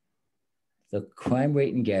crime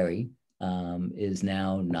rate in Gary is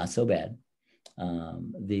now not so bad.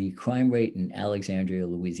 The crime rate in Alexandria,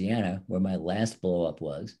 Louisiana, where my last blow up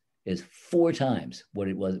was, is 4 times what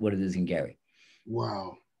it is in Gary.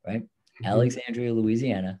 Wow. Right? Alexandria,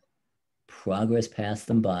 Louisiana, progress passed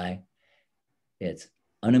them by. It's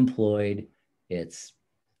unemployed. It's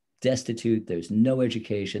destitute. There's no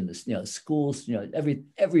education. The schools,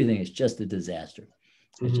 everything is just a disaster.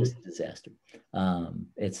 It's just a disaster.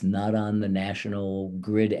 It's not on the national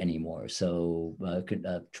grid anymore. So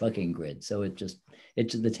trucking grid. So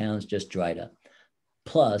the town's just dried up.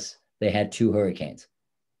 Plus they had 2 hurricanes.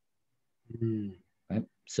 Right.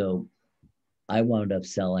 So I wound up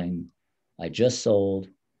I just sold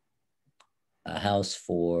a house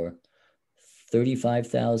for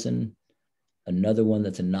 $35,000. Another one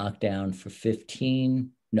that's a knockdown for 15.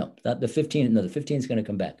 No, not the 15. No, the 15 is going to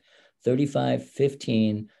come back. 35,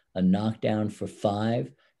 15, a knockdown for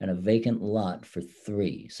 5, and a vacant lot for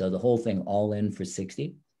 3. So the whole thing all in for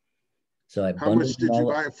 60. So how much did you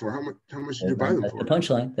buy it for? How much did you buy them for?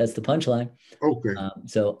 That's the punchline. Okay.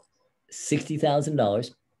 So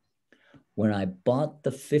 $60,000. When I bought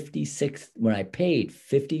when I paid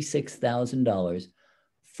 $56,000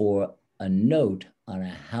 for a note on a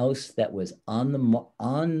house that was on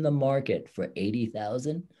the market for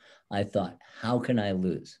 $80,000, I thought, how can I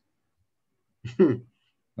lose?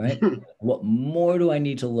 Right? What more do I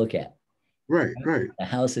need to look at? Right. The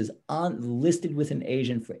house is listed with an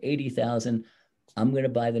agent for $80,000. I'm going to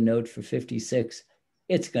buy the note for 56.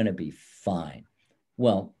 It's going to be fine.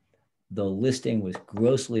 Well, the listing was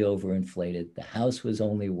grossly overinflated. The house was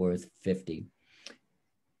only worth 50.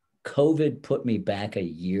 COVID put me back a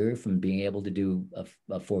year from being able to do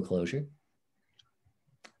a foreclosure.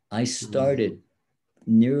 I started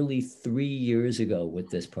nearly 3 years ago with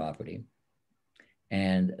this property,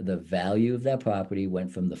 and the value of that property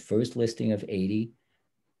went from the first listing of 80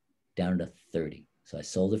 down to 30. So I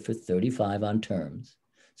sold it for 35 on terms.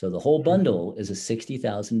 So the whole bundle is a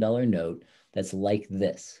 $60,000 note that's like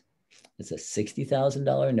this. It's a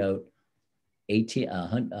 $60,000 note,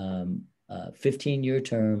 15-year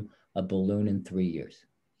term, a balloon in 3 years,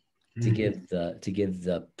 to give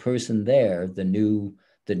the person there, the new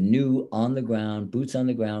on the ground, boots on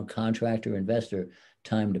the ground contractor investor,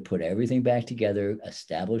 time to put everything back together,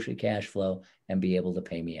 establish a cash flow, and be able to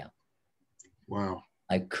pay me out. Wow.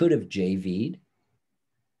 I could have JV'd,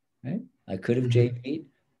 right? I could have JV'd,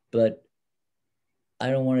 but I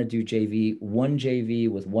don't want to do one JV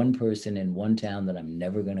with one person in one town that I'm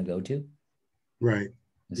never going to go to. Right.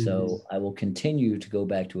 So I will continue to go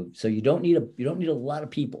back to it. So you don't need a lot of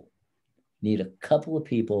people. You need a couple of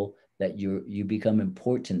people that you become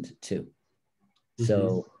important to.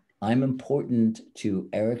 So I'm important to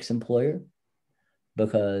Eric's employer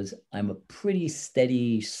because I'm a pretty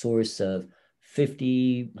steady source of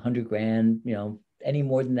 50, 100 grand, any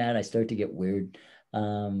more than that, I start to get weird.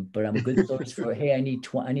 But I'm a good source for, hey, I need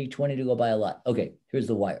 20 to go buy a lot. Okay, here's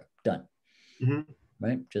the wire, done.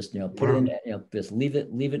 Right? Just, put it in, just leave it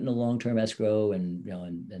in a long-term escrow, and,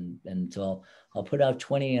 and so I'll put out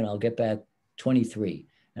 20 and I'll get back 23,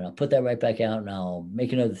 and I'll put that right back out and I'll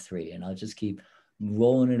make another 3, and I'll just keep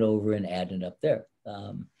rolling it over and adding it up there.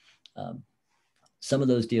 Some of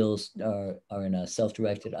those deals are in a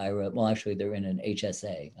self-directed IRA. Well, actually, they're in an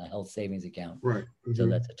HSA, a health savings account. Right. So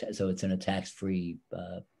so it's in a tax-free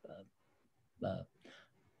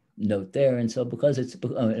note there, and so because it's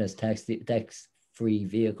a tax-free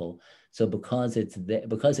vehicle, so because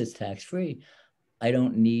it's tax-free, I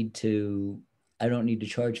don't need to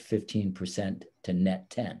charge 15% to net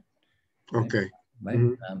 10. Right? Okay. Right.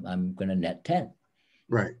 I'm going to net 10.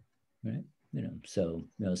 Right. Right. So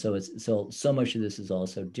it's so much of this is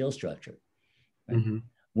also deal structure. Right?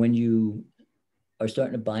 When you are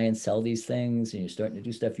starting to buy and sell these things, and you're starting to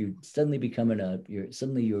do stuff, you suddenly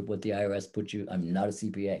you're what the IRS put you. I'm not a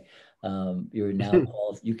CPA. You're now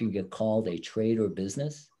you can get called a trade or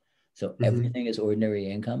business. So everything is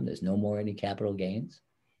ordinary income. There's no more any capital gains.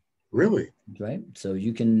 Really? Right. So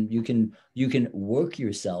you can work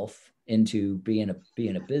yourself into being a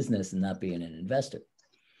business and not being an investor.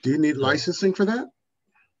 Do you need licensing for that?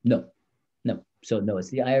 No. So no, it's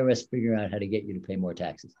the IRS figuring out how to get you to pay more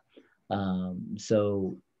taxes.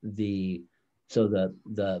 So the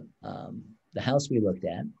house we looked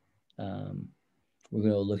at, we'll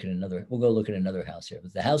go look at another house here.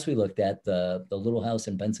 But the house we looked at, the little house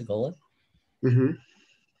in Pensacola.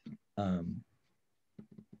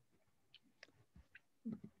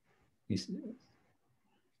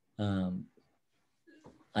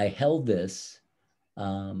 I held this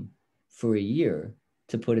for a year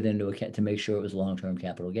to put it into account to make sure it was long-term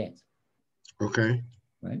capital gains. Okay.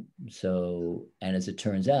 Right. So, and as it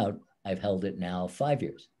turns out, I've held it now 5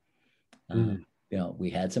 years. We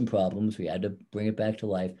had some problems. We had to bring it back to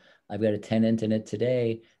life. I've got a tenant in it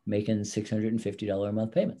today making $650 a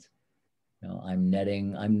month payments. I'm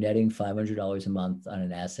netting $500 a month on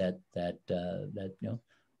an asset that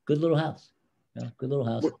good little house. Good little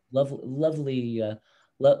house. Lovely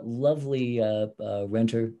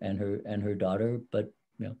renter and her daughter. But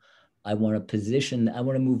I want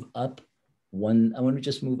to move up. I want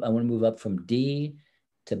to move up from D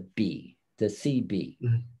to B to CB.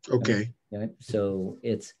 Okay. Right? So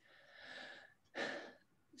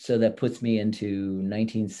that puts me into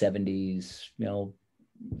 1970s,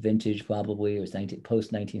 vintage probably. It was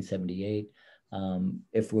post 1978.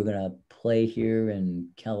 If we're gonna play here in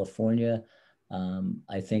California,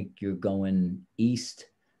 I think you're going east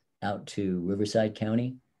out to Riverside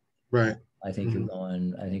County. Right. I think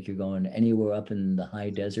you're going anywhere up in the high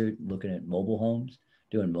desert, looking at mobile homes,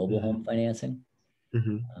 doing mobile home financing.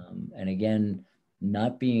 And again,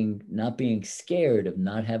 not being scared of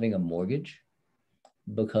not having a mortgage,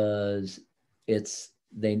 because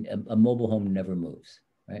a mobile home never moves,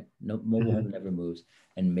 right? No mobile home never moves.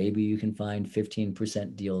 And maybe you can find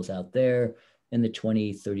 15% deals out there in the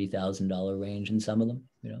 $20,000-$30,000 range in some of them,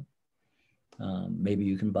 maybe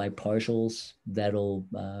you can buy partials that'll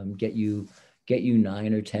get you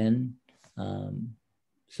 9 or 10.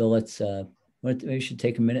 So maybe we should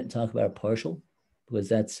take a minute and talk about a partial, because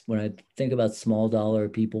that's when I think about small dollar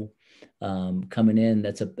people coming in.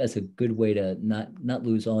 That's a good way to not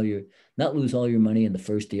lose all your money in the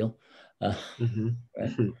first deal, Mm-hmm.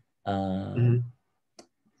 right? Mm-hmm.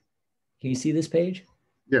 Can you see this page?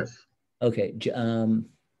 Yes. Okay.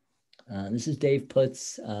 This is Dave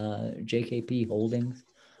Putz, JKP Holdings.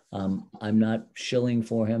 I'm not shilling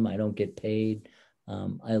for him. I don't get paid.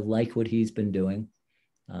 I like what he's been doing.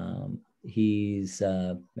 He's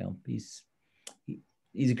a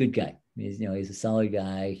good guy. He's a solid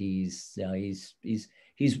guy. He's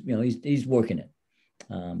working it.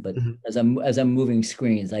 But Mm-hmm. as I'm moving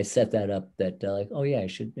screens, I set that up that like, oh yeah, I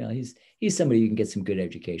should. He's somebody you can get some good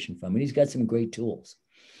education from, and he's got some great tools.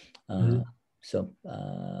 Mm-hmm. So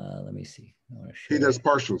let me see. I want to show He does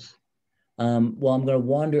partials. well, I'm going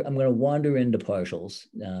to wander into partials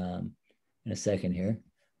in a second here.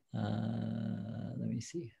 Let me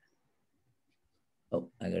see. Oh,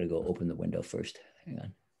 I got to go open the window first. Hang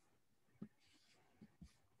on.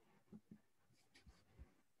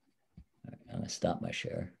 All right, I'm going to stop my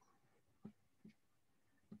share.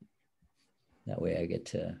 That way I get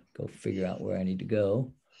to go figure out where I need to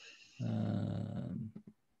go. And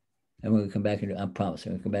we're going to come back into, I promise,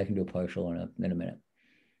 I'm going to come back into a partial in a minute.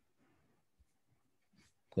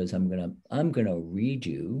 Because I'm gonna read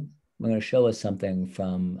you. I'm gonna show us something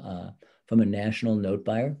from a national note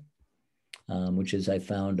buyer, which is I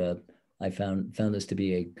found this to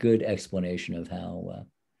be a good explanation of how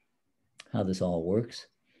this all works.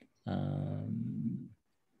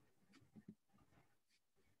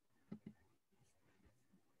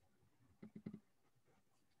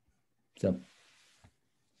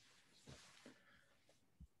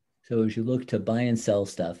 So as you look to buy and sell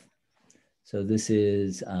stuff, so this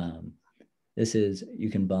is you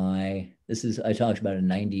can buy. This is I talked about a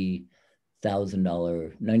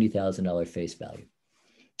 $90,000 face value.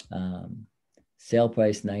 Sale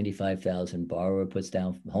price $95,000.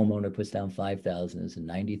 Homeowner puts down $5,000. It's a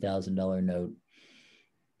 $90,000 note.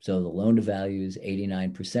 So the loan to value is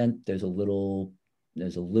 89%. There's a little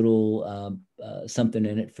something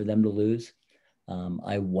in it for them to lose.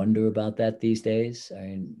 I wonder about that these days. I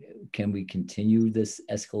mean, can we continue this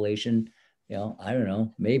escalation? I don't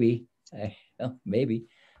know. Maybe. Maybe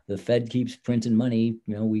the Fed keeps printing money.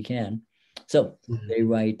 We can. So they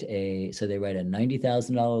write a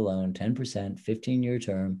 $90,000 loan, 10%, 15-year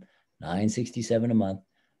term, $967 a month,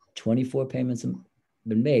 24 payments have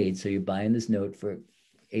been made. So you're buying this note for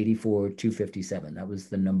 $84,257. That was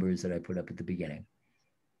the numbers that I put up at the beginning.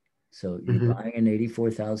 So you're buying an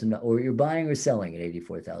 $84,000, or you're buying or selling an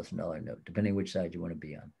 $84,000 note, depending which side you want to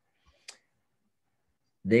be on.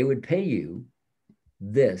 They would pay you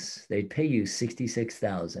they'd pay you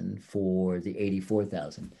 $66,000 for the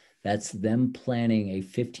 $84,000. That's them planning a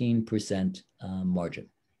 15% margin.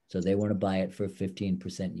 So they want to buy it for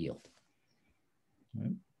 15% yield.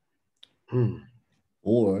 Right?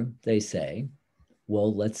 Or they say,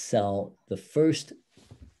 well, let's sell the first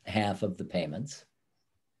half of the payments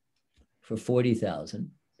for $40,000,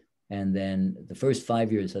 and then the first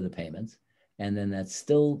 5 years of the payments, and then that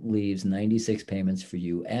still leaves 96 payments for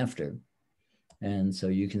you after. And so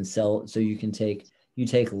you can take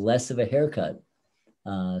less of a haircut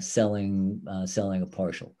selling a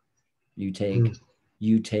partial. You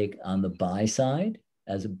take on the buy side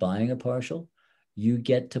as buying a partial, you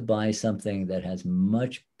get to buy something that has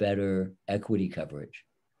much better equity coverage.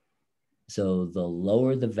 So the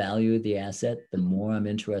lower the value of the asset, the more I'm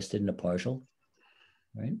interested in a partial,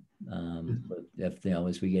 right? If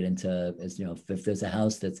as we get into if there's a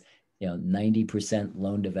house that's 90%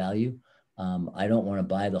 loan to value, I don't want to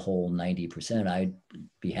buy the whole 90%. I'd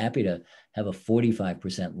be happy to have a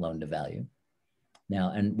 45% loan to value.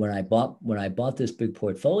 Now, and when I bought this big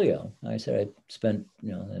portfolio, I said I spent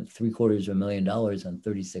 $750,000 on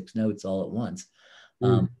 36 notes all at once.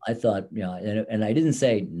 I thought, and I didn't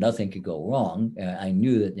say nothing could go wrong. I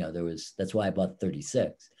knew that that's why I bought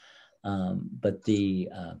 36. But you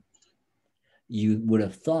would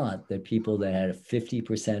have thought that people that had a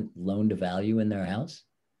 50% loan to value in their house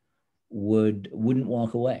wouldn't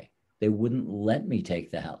walk away. They wouldn't let me take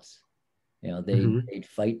the house. They'd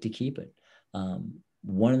fight to keep it.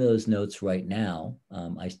 One of those notes right now,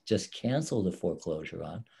 I just canceled the foreclosure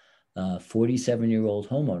on. 47-year-old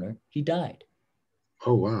homeowner, he died.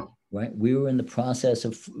 Oh, wow. Right. We were in the process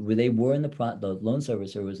of, the loan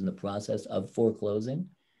servicer was in the process of foreclosing,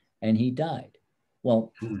 and he died.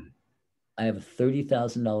 Well, I have a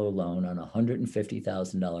 $30,000 loan on a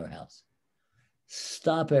 $150,000 house.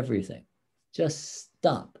 Stop everything. Just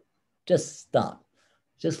stop. Just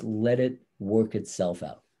let it work itself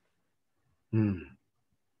out.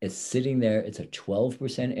 It's sitting there. It's a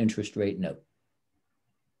 12% interest rate note.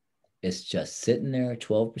 It's just sitting there,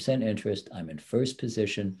 12% interest. I'm in first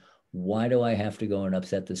position. Why do I have to go and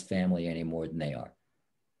upset this family any more than they are?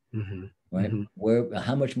 Mm-hmm. Right? Mm-hmm.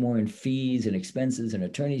 How much more in fees and expenses and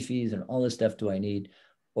attorney fees and all this stuff do I need?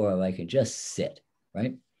 Or I can just sit,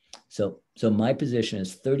 right? So my position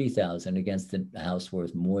is 30,000 against the house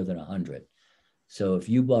worth more than 100. So if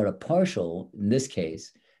you bought a partial, in this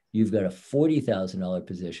case, you've got a $40,000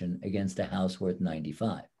 position against a house worth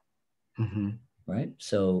 95. Mm-hmm. Right?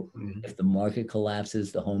 So if the market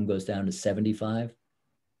collapses, the home goes down to 75,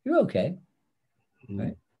 you're okay.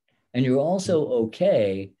 Right? And you're also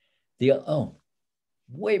okay.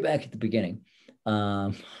 Way back at the beginning,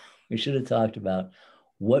 we should have talked about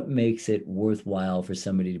what makes it worthwhile for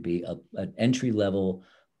somebody to be an entry level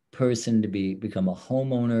person to become a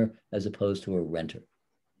homeowner as opposed to a renter,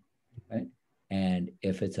 right? And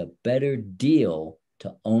if it's a better deal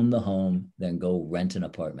to own the home than go rent an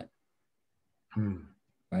apartment,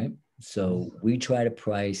 right? So we try to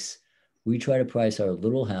price our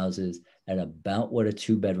little houses at about what a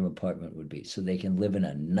 2-bedroom apartment would be. So they can live in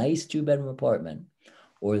a nice 2-bedroom apartment,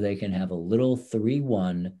 or they can have a little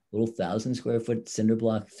 3-1, little 1,000 square foot cinder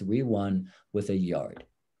block 3-1 with a yard.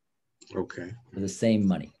 Okay. For the same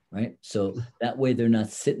money, right? So that way they're not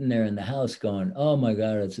sitting there in the house going, "Oh my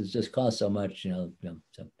God, it's just cost so much,"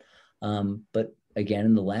 but again,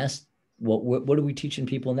 in the last, what are we teaching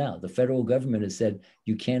people now? The federal government has said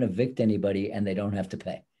you can't evict anybody and they don't have to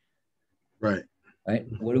pay. Right. Right.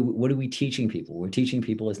 What are we teaching people? We're teaching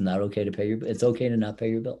people it's not okay to pay it's okay to not pay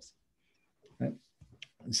your bills. Right.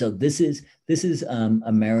 So this is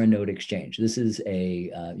a Maranote exchange. This is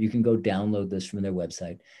you can go download this from their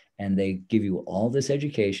website, and they give you all this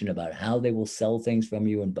education about how they will sell things from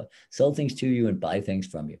you and sell things to you and buy things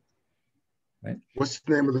from you. Right. What's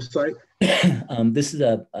the name of the site? This is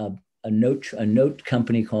a note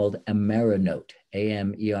company called Amerinote,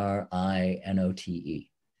 AMERINOTE.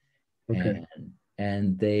 Okay.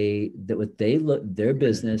 And their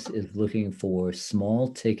business is looking for small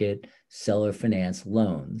ticket seller finance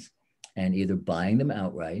loans and either buying them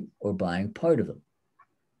outright or buying part of them.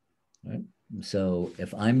 Right. So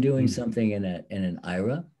if I'm doing something in an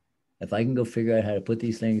IRA, if I can go figure out how to put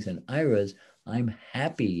these things in IRAs, I'm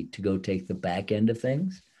happy to go take the back end of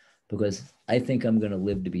things, because I think I'm going to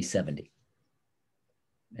live to be 70.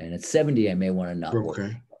 And at 70, I may want to not work.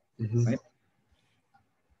 Right.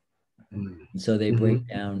 So they break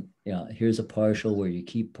down, here's a partial where you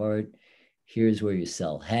keep part, here's where you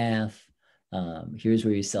sell half, here's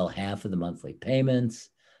where you sell half of the monthly payments,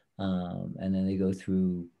 and then they go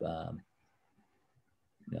through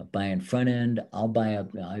buying front end. I'll buy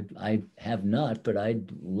I have not, but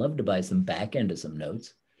I'd love to buy some back end of some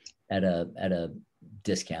notes at a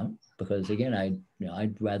discount, because again,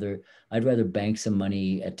 I'd rather bank some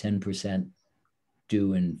money at 10%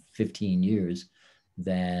 due in 15 years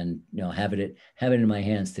than have it in my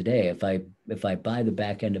hands today. If I buy the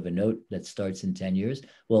back end of a note that starts in 10 years,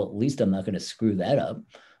 well, at least I'm not going to screw that up.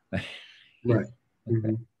 Right. Right.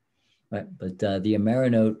 Okay. Right. But the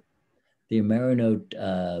Amerinote,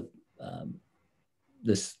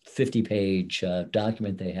 this 50-page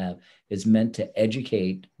document they have is meant to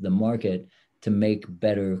educate the market to make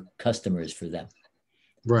better customers for them.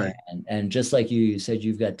 Right. And just like you said,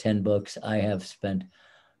 you've got 10 books. I have spent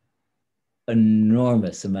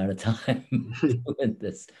enormous amount of time doing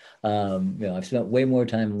this. I've spent way more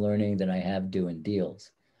time learning than I have doing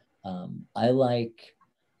deals. I like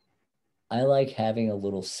having a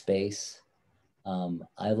little space.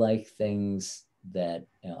 I like things that,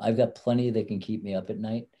 I've got plenty that can keep me up at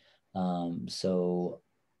night. So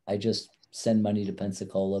I just send money to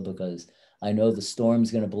Pensacola because I know the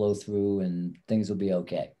storm's going to blow through and things will be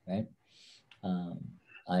okay. Right.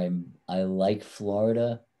 I like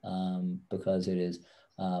Florida because it is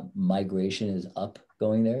migration is up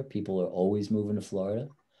going there. People are always moving to Florida.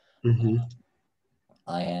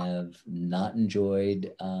 I have not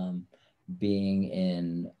enjoyed being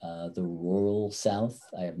in the rural South.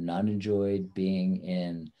 I have not enjoyed being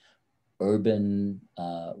in urban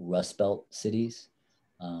Rust Belt cities.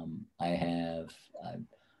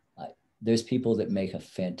 There's people that make a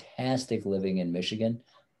fantastic living in Michigan.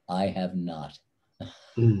 I have not.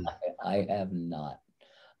 I have not.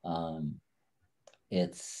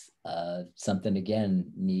 It's something,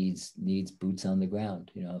 again, needs boots on the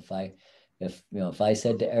ground. If I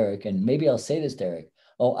said to Eric, and maybe I'll say this to Eric,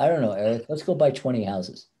 "Oh, I don't know, Eric, let's go buy 20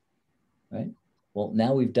 houses." Right? Well,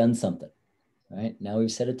 now we've done something. Right? Now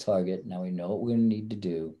we've set a target. Now we know what we're going to need to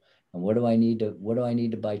do. And what do I need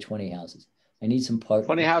to buy 20 houses? I need some partners.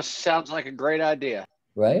 20 houses sounds like a great idea.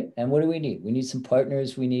 Right? And what do we need? We need some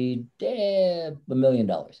partners. We need $1 million.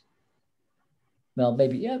 well,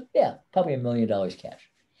 maybe, yeah, probably $1 million cash.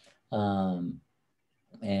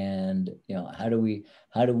 And how do we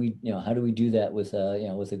do that with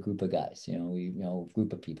with a group of guys?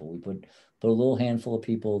 Group of people. We put a little handful of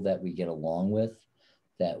people that we get along with,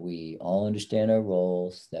 that we all understand our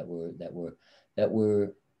roles, that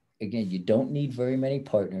we're again, you don't need very many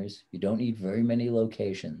partners, you don't need very many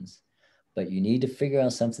locations, but you need to figure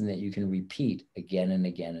out something that you can repeat again and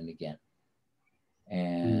again and again.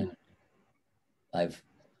 And I've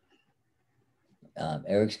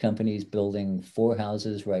Eric's company is building 4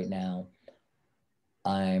 houses right now.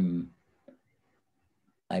 I've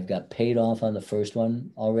got paid off on the first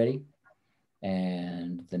one already,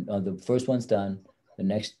 and the first one's done. The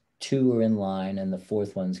next 2 are in line, and the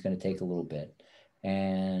fourth one's going to take a little bit.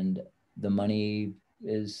 And the money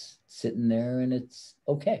is sitting there, and it's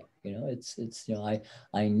okay.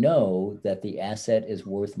 I know that the asset is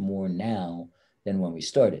worth more now than when we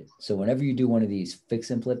started. So whenever you do one of these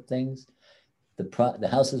fix and flip things, the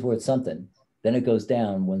house is worth something, then it goes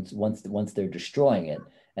down once they're destroying it,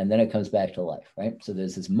 and then it comes back to life, right? So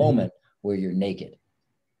there's this moment where you're naked,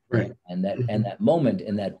 right? And that moment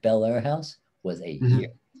in that Bel Air house was a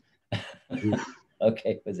year.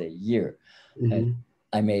 Okay, it was a year.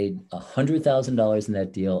 I made $100,000 in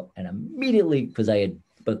that deal, and immediately,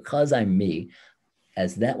 because I'm me,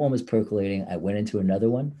 as that one was percolating, I went into another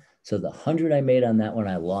one. So the 100 I made on that one,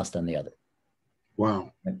 I lost on the other.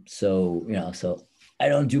 Wow. So, so I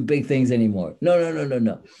don't do big things anymore. No.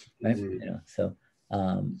 Right. So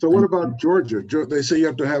what about Georgia? They say you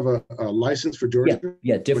have to have a license for Georgia?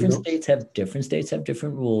 Yeah. Different states have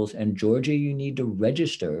different rules. And Georgia, you need to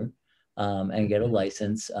register and get a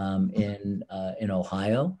license. In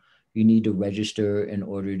Ohio, you need to register in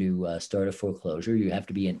order to start a foreclosure. You have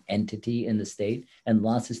to be an entity in the state, and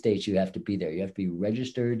lots of states you have to be there. You have to be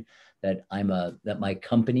registered that my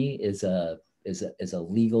company is a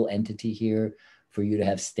legal entity here for you to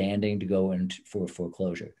have standing to go in for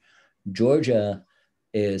foreclosure. Georgia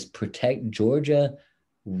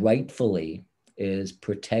rightfully is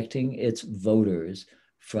protecting its voters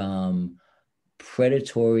from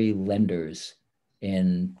predatory lenders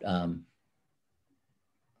that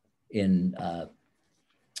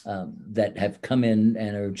have come in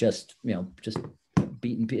and are just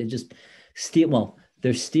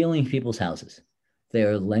they're stealing people's houses. They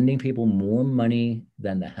are lending people more money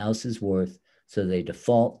than the house is worth, so they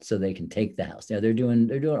default so they can take the house. Now they're doing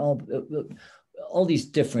all these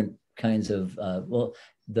different kinds of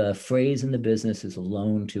the phrase in the business is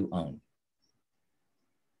loan to own.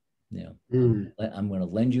 I'm going to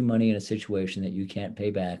lend you money in a situation that you can't pay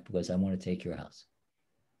back because I want to take your house.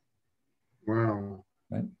 Wow.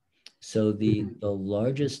 Right. So the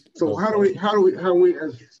largest. So how do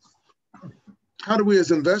we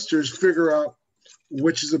as investors figure out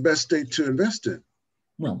which is the best state to invest in?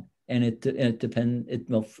 Well, and it depends.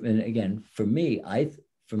 And again, for me, I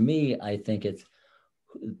think it's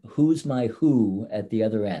who's my who at the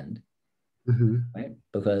other end, right?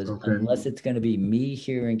 Because unless it's going to be me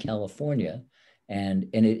here in California, and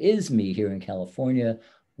it is me here in California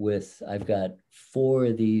I've got 4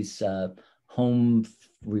 of these home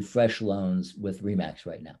refresh loans with RE/MAX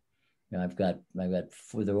right now. I've got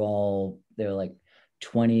 4. They're like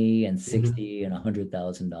 $20,000 and $60,000 and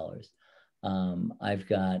 $100,000. I've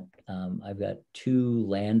got 2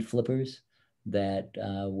 land flippers that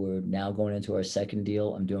we're now going into our second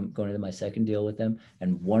deal. I'm going into my second deal with them,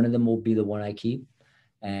 and one of them will be the one I keep.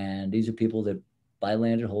 And these are people that buy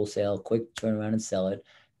land at wholesale, quick turn around and sell it.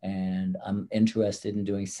 And I'm interested in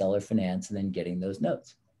doing seller finance and then getting those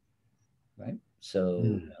notes, right?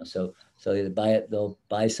 So they'll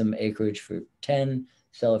buy some acreage for 10,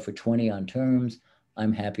 sell it for 20 on terms.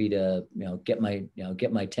 I'm happy to get my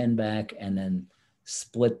 10 back and then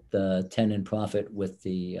split the 10 in profit with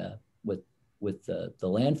the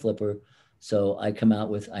land flipper. So I come out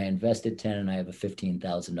with, I invested 10 and I have a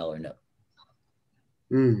 $15,000 note.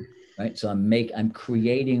 Right. So I'm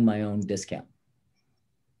creating my own discount.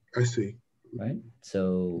 I see. Right.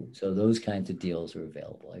 So those kinds of deals are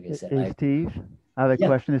available. Like I said, hey, Steve, I have a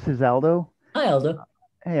question. This is Aldo. Hi, Aldo.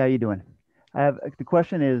 Hey, how you doing? The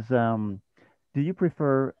question is, do you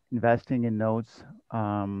prefer investing in notes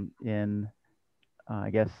in,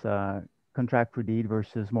 contract for deed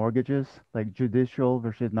versus mortgages, like judicial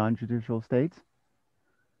versus non-judicial states?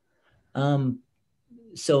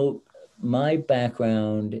 So my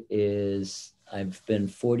background is I've been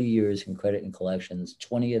 40 years in credit and collections,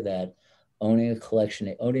 20 of that owning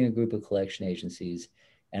a group of collection agencies,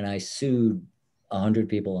 and I sued 100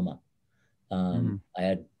 people a month. I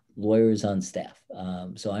had lawyers on staff.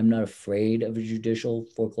 So I'm not afraid of a judicial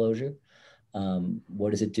foreclosure.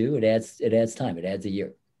 What does it do? It adds time. It adds a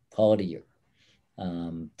year. Call it a year.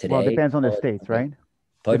 Well, it Today, depends on the call it states, Monday. right?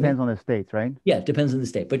 Pardon me? Depends on the states, right? Yeah, it depends on the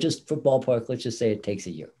state. But just for ballpark, let's just say it takes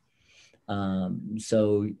a year.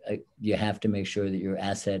 So you have to make sure that your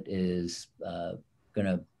asset is going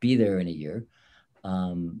to be there in a year.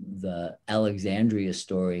 The Alexandria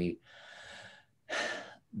story,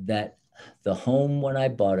 that the home when I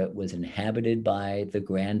bought it was inhabited by the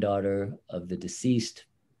granddaughter of the deceased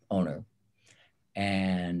owner.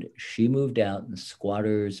 And she moved out and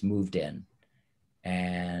squatters moved in.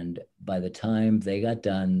 And by the time they got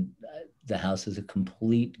done, the house is a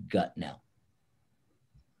complete gut now.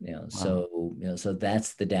 Wow. So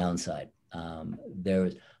that's the downside.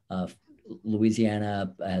 There's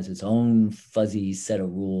Louisiana has its own fuzzy set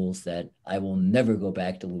of rules that I will never go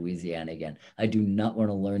back to Louisiana again. I do not want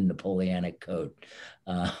to learn Napoleonic code.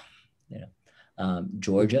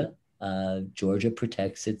 Georgia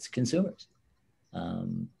protects its consumers.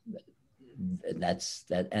 That's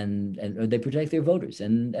that, and they protect their voters,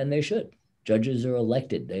 and they should. Judges are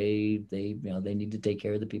elected. They need to take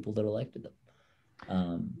care of the people that elected them.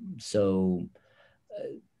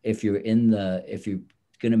 If you're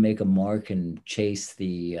going to make a mark and chase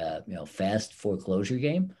the fast foreclosure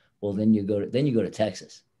game, well, then you go to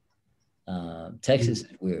Texas. Texas is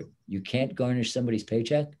weird. You can't garnish somebody's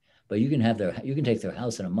paycheck, but you can take their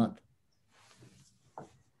house in a month.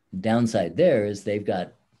 Downside there is they've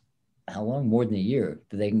got how long? More than a year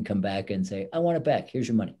that they can come back and say, I want it back. Here's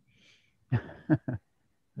your money.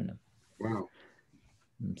 Wow.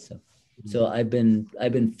 So I've been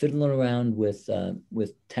fiddling around with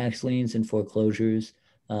tax liens and foreclosures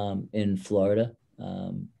in Florida,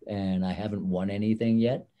 and I haven't won anything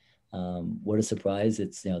yet. What a surprise!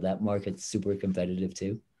 It's that market's super competitive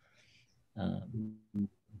too.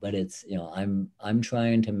 But it's I'm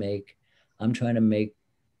trying to make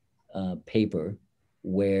paper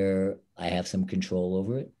where I have some control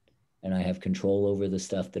over it, and I have control over the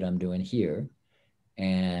stuff that I'm doing here,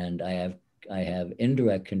 and I have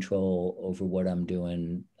indirect control over what I'm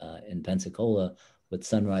doing in Pensacola with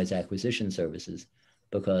Sunrise Acquisition Services,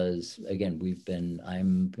 because again,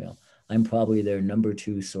 I'm probably their number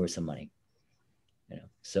 2 source of money.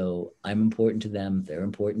 So I'm important to them, they're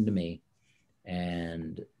important to me,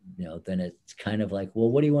 and then it's kind of like, well,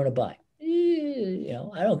 what do you want to buy?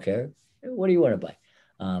 I don't care. What do you want to buy?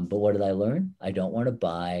 But what did I learn? I don't want to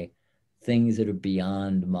buy things that are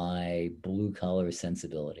beyond my blue collar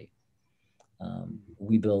sensibility.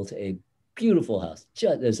 We built a beautiful house.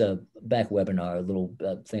 There's a back webinar, a little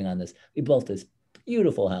thing on this. We built this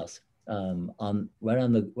beautiful house right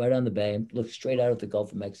on the bay, looked straight out at the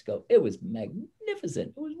Gulf of Mexico. It was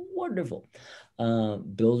magnificent. It was wonderful.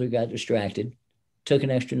 Builder got distracted, took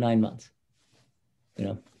an extra 9 months.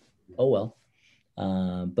 Oh well.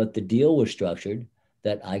 But the deal was structured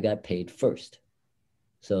that I got paid first.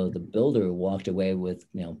 So the builder walked away with,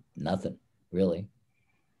 nothing really.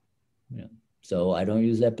 So I don't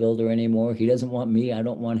use that builder anymore. He doesn't want me. I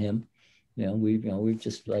don't want him. We're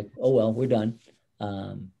just like, oh, well, we're done.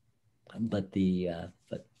 But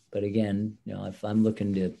again, if I'm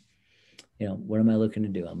looking to, what am I looking to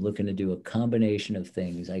do? I'm looking to do a combination of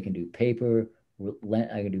things. I can do paper,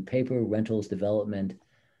 rentals, development,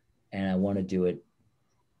 and I want to do it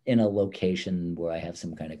in a location where I have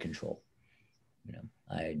some kind of control.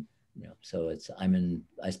 So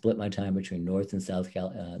I split my time between North and South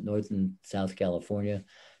California,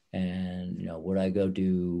 and would I go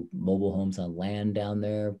do mobile homes on land down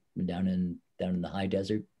there, down in the high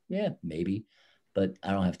desert? Yeah, maybe, but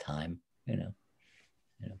I don't have time.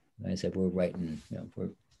 Like I said, we're writing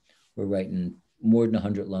more than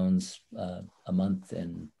 100 loans a month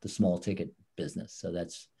in the small ticket business.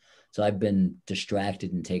 So I've been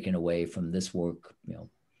distracted and taken away from this work.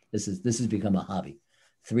 This has become a hobby.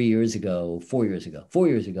 4 years ago,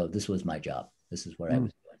 this was my job. This is what I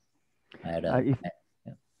was doing.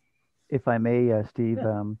 If I may, Steve,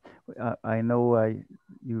 Yeah. I know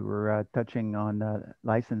you were touching on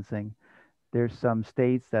licensing. There's some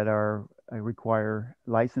states that require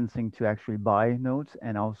licensing to actually buy notes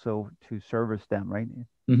and also to service them, right?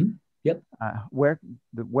 Mm-hmm. Yep. Where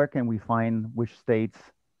can we find which states?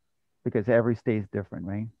 Because every state is different,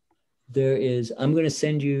 right? I'm going to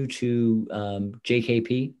send you to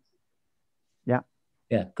JKP. Yeah.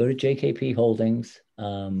 Yeah. Go to JKP Holdings.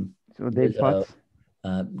 So Dave Putz.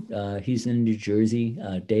 He's in New Jersey,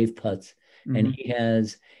 Dave Putz, and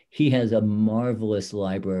he has a marvelous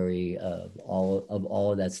library of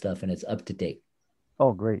all of that stuff, and it's up to date.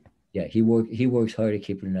 Oh, great. Yeah, he works hard at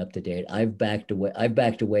keeping it up to date. I've backed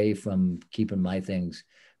away from keeping my things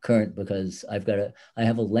current because I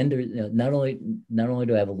have a lender. Not only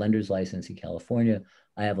do I have a lender's license in California,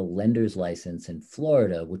 I have a lender's license in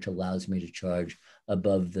Florida, which allows me to charge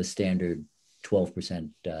above the standard 12%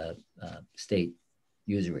 state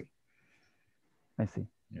usury. I see.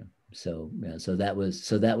 So that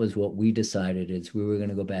was what we decided is we were going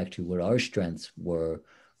to go back to what our strengths were,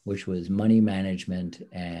 which was money management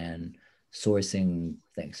and sourcing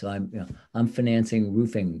things. So I'm financing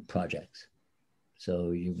roofing projects.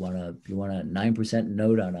 So you want a 9%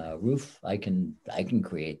 note on a roof? I can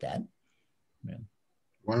create that.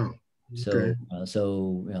 Wow. So Okay.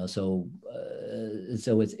 so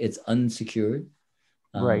it's unsecured.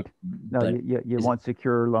 Right. No, but you want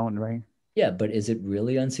secure loan, right? yeah, but is it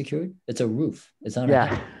really unsecured? It's a roof. It's on a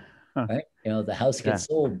house, Yeah. right? The house gets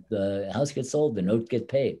sold. The house gets sold. The note gets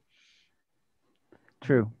paid.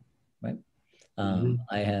 True. Right. Mhm.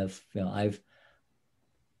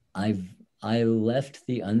 I left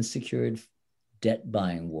the unsecured debt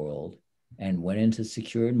buying world and went into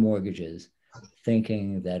secured mortgages,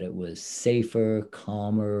 thinking that it was safer,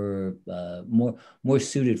 calmer, more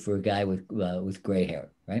suited for a guy with gray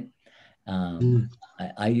hair, right? Mhm.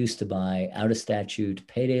 I used to buy out of statute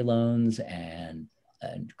payday loans and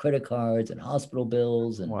credit cards and hospital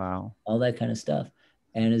bills and Wow. all that kind of stuff.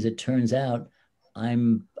 And as it turns out,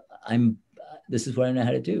 I'm this is what I know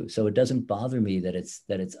how to do. So it doesn't bother me that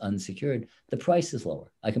it's unsecured. The price is lower.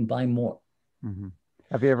 I can buy more. Mm-hmm.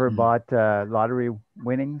 Have you ever bought lottery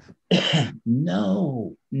winnings?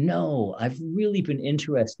 No. I've really been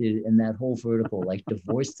interested in that whole vertical, like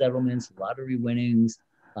divorce settlements, lottery winnings,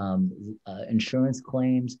 insurance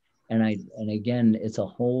claims, and again, it's a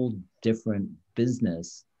whole different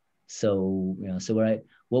business. So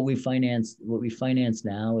what we finance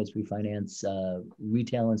now is we finance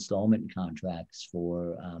retail installment contracts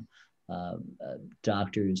for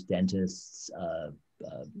doctors, dentists,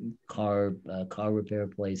 car repair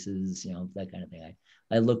places, that kind of thing.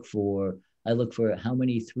 I look for how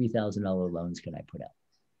many $3,000 loans can I put out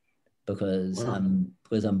because Wow. I'm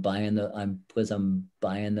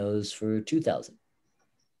buying those for 2,000.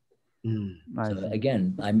 So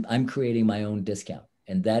again, I'm creating my own discount.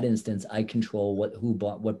 In that instance, I control who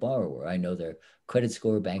bought what borrower. I know their credit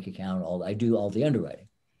score, bank account, I do all the underwriting.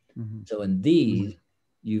 Mm-hmm. So in these,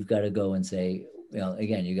 you've got to go and say,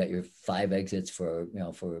 again, you got your 5 exits for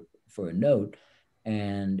a note,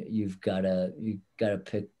 and you've got to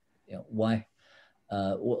pick, why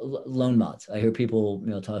loan mods. I hear people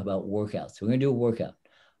talk about workouts. So we're gonna do a workout.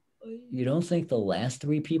 You don't think the last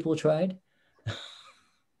 3 people tried?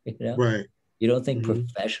 Right. You don't think Mm-hmm.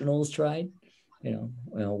 professionals tried?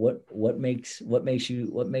 What makes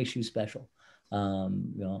you special? I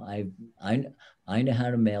know how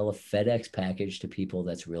to mail a FedEx package to people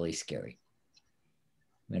that's really scary.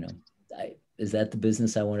 Is that the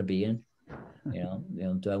business I want to be in?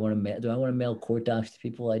 Do I want to mail court docs to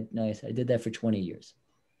people? I did that for 20 years.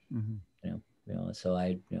 Mm-hmm. So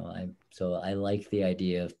I like the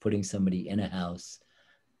idea of putting somebody in a house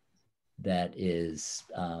that is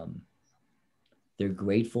they're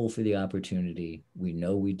grateful for the opportunity. We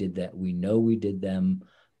know we did that. We know we did them.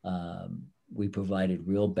 We provided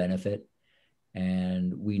real benefit,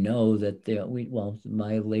 and we know that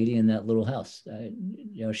my lady in that little house,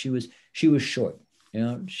 she was short.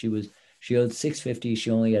 She owed 650.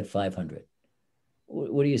 She only had 500.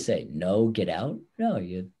 What do you say? No, get out? No,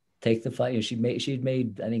 you take the five. She'd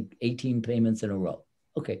made I think 18 payments in a row.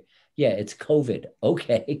 Okay, yeah, it's COVID.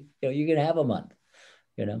 Okay, you can have a month.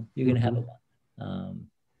 You can have a month.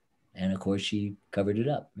 And of course, she covered it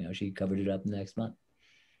up. She covered it up the next month.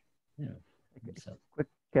 So quick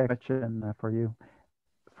question for you.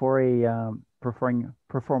 For a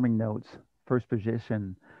performing notes, first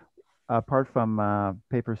position, apart from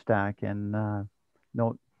paper stack and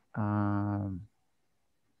note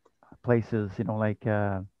places, like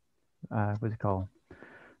what's it called?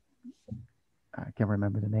 I can't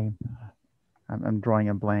remember the name. I'm drawing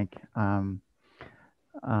a blank.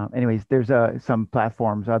 Anyways, there's some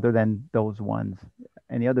platforms other than those ones.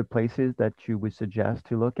 Any other places that you would suggest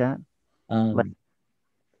to look at?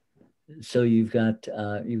 So you've got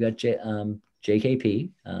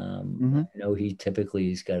JKP. Mm-hmm. I know he typically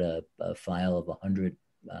has got a file of 100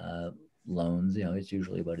 loans. It's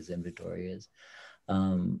usually what his inventory is.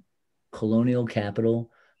 Colonial Capital.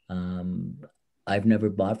 I've never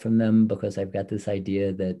bought from them because I've got this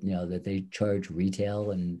idea that that they charge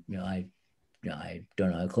retail, and I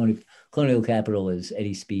don't know. Colonial Capital is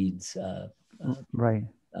Eddie Speed's right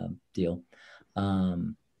deal.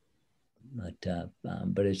 But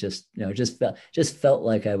it's just felt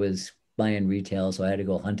like I was buying retail, so I had to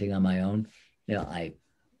go hunting on my own. I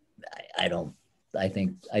don't I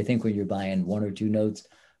think when you're buying one or two notes,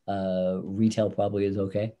 retail probably is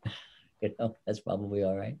okay. That's probably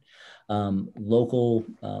all right. Local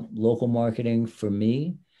marketing for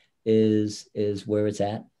me is where it's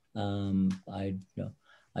at. I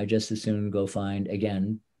just as soon go find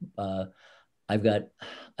again. I've got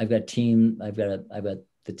the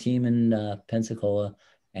team in Pensacola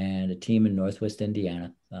and a team in Northwest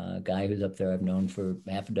Indiana. A guy who's up there I've known for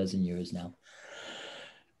half a dozen years now.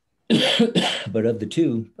 But of the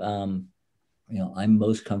two, I'm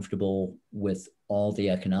most comfortable with all the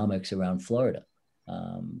economics around Florida.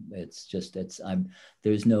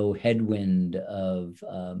 There's no headwind of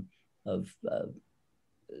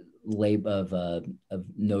labor of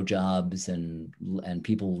no jobs and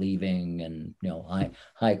people leaving and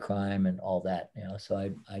high crime and all that. So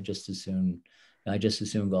I just as soon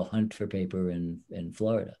go hunt for paper in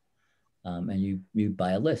Florida. And you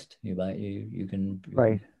buy a list. You can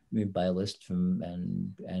Right. You buy a list from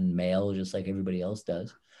and mail just like everybody else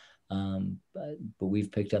does. But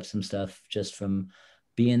we've picked up some stuff just from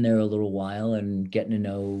being there a little while and getting to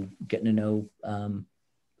know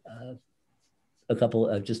a couple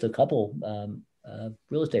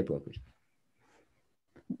real estate brokers.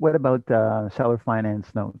 What about seller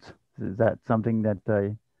finance notes? Is that something that?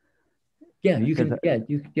 Yeah, you can.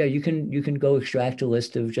 You can go extract a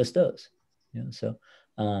list of just those. So,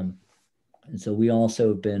 and so we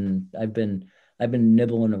also I've been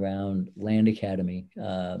nibbling around Land Academy,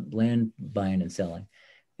 land buying and selling,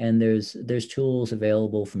 and there's tools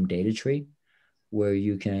available from DataTree where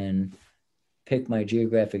you can pick my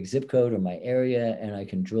geographic zip code or my area, and I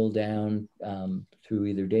can drill down through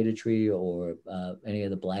either DataTree or any of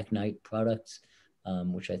the Black Knight products,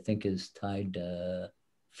 which I think is tied to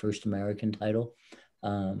First American Title,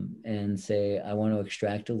 and say I want to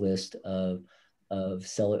extract a list of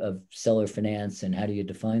seller finance. And how do you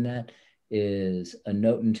define that? Is a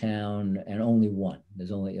note in town and only one.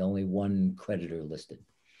 There's only one creditor listed.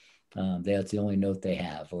 That's the only note they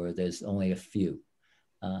have, or there's only a few.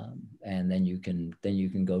 And then you can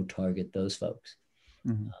go target those folks.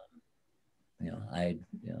 Mm-hmm.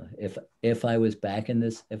 If I was back in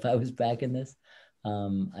this,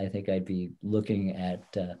 I think I'd be looking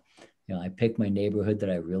at, I pick my neighborhood that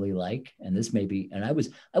I really like, and this may be, and I was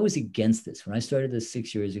against this when I started this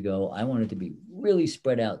 6 years ago. I wanted to be really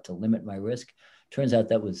spread out to limit my risk. Turns out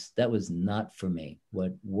that was not for me.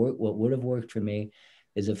 What would have worked for me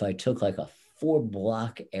is if I took like a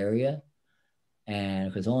 4-block area, and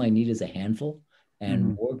because all I need is a handful,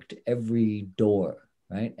 and worked every door,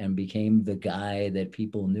 right, and became the guy that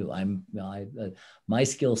people knew. My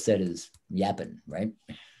skill set is yapping, right,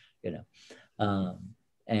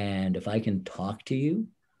 and if I can talk to you,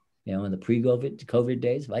 in the pre-COVID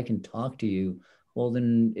days, if I can talk to you, well,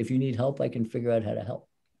 then if you need help, I can figure out how to help.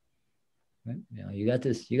 Right? You got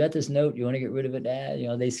this note, you want to get rid of it.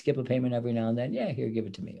 They skip a payment every now and then. Yeah, here, give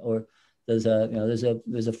it to me. Or there's a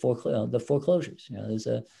foreclosures.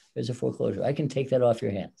 There's a foreclosure. I can take that off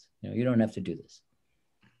your hands. You don't have to do this.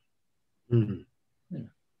 Mm-hmm.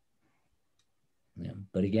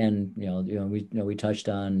 But again, we touched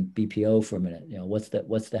on BPO for a minute. What's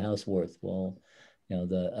the house worth? Well,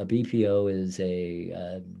 a BPO is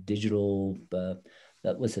a digital.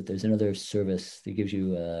 What's it? There's another service that gives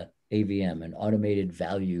you AVM, an automated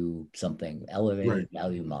value something, elevated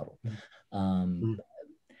value model.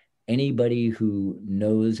 Anybody who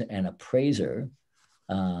knows an appraiser,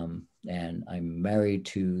 and I'm married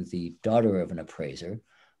to the daughter of an appraiser,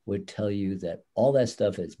 would tell you that all that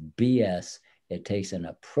stuff is BS. It takes an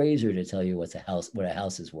appraiser to tell you what a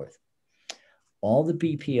house is worth. All the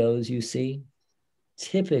BPOs you see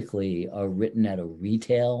typically are written at a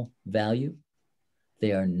retail value.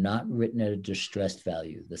 They are not written at a distressed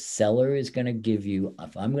value. The seller is going to give you,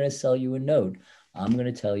 if I'm going to sell you a note, I'm going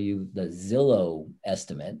to tell you the Zillow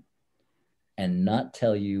estimate and not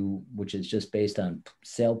tell you, which is just based on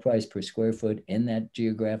sale price per square foot in that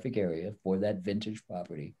geographic area for that vintage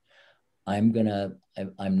property. I'm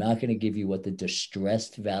not going to give you what the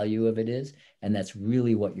distressed value of it is. And that's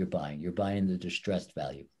really what you're buying. You're buying the distressed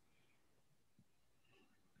value.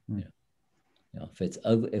 If it's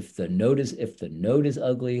ugly, if the note is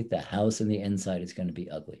ugly, the house and the inside is going to be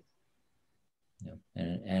ugly.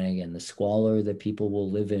 And again, the squalor that people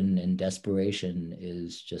will live in desperation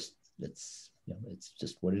is just, it's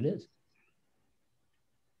just what it is.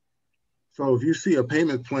 So if you see a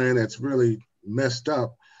payment plan that's really messed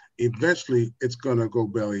up, eventually it's going to go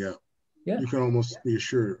belly up. Yeah. You can almost be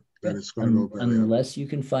assured that it's going to go belly up. Unless you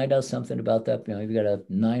can find out something about that. You've got a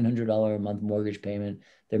 $900 a month mortgage payment.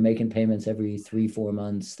 They're making payments every 3-4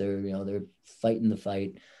 months. They're fighting the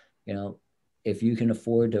fight. if you can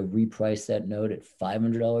afford to reprice that note at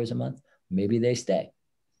 $500 a month, maybe they stay.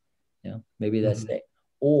 You know, maybe that's stay.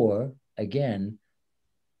 Or again,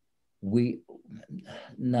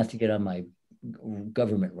 not to get on my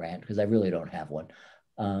government rant, because I really don't have one.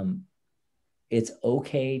 It's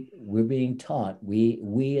okay. We're being taught,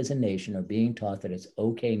 we as a nation are being taught that it's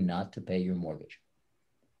okay not to pay your mortgage.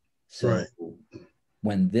 So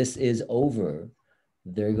when this is over,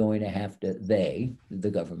 they're going to have to, the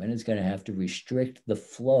government is going to have to restrict the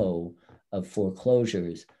flow of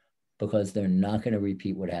foreclosures, because they're not going to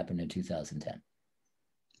repeat what happened in 2010.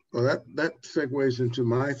 Well, that segues into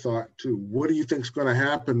my thought too. What do you think is going to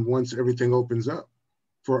happen once everything opens up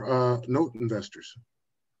for note investors?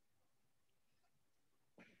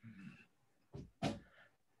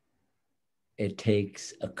 It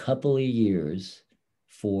takes a couple of years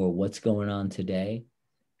for what's going on today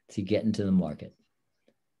to get into the market.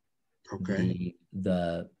 Okay.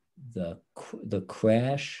 The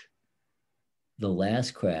crash, the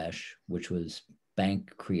last crash, which was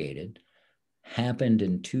bank created, happened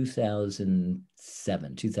in 2006,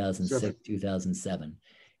 2007.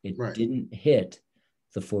 It didn't hit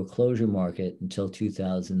the foreclosure market until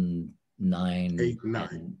 2009. 8,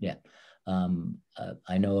 9. Yeah.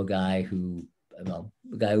 I know a guy who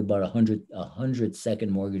bought 100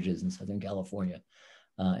 second mortgages in Southern California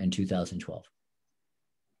in 2012.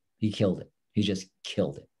 He killed it. He just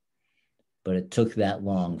killed it. But it took that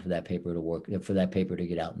long for that paper to work, for that paper to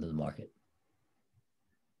get out into the market.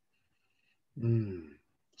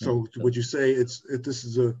 So would you say this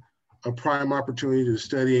is a prime opportunity to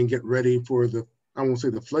study and get ready for I won't say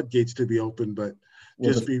the floodgates to be open, but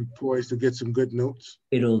just be poised to get some good notes?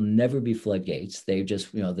 It'll never be floodgates. They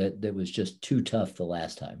just, that was just too tough the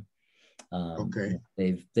last time. Okay.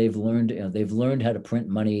 They've learned how to print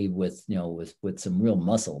money with some real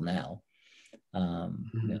muscle now.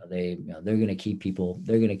 They're going to keep people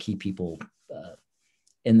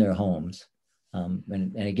in their homes.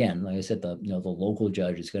 And again, like I said, the local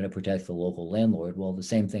judge is going to protect the local landlord. Well, the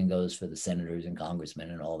same thing goes for the senators and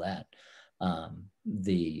congressmen and all that.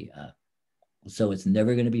 So it's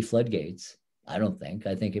never going to be floodgates. I don't think.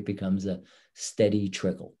 I think it becomes a steady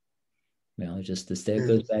trickle. Just the state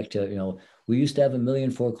goes back to, we used to have 1 million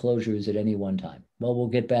foreclosures at any one time. Well, we'll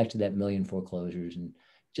get back to that 1 million foreclosures and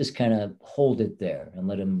just kind of hold it there and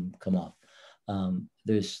let them come off.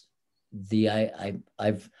 There's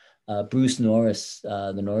Bruce Norris,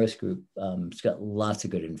 the Norris Group, has got lots of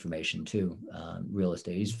good information too. Real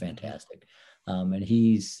estate, he's fantastic, and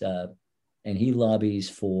he lobbies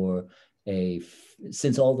for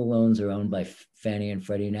since all the loans are owned by Fannie and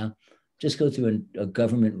Freddie now, just go through a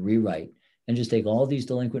government rewrite and just take all these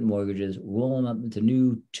delinquent mortgages, roll them up into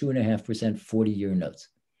new 2.5% 40-year notes.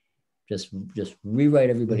 Just rewrite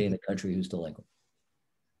everybody in the country who's delinquent.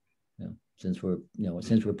 Since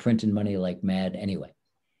we're printing money like mad anyway.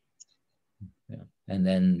 And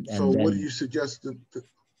then. What do you suggest?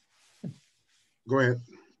 Go ahead.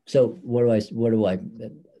 So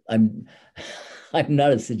I'm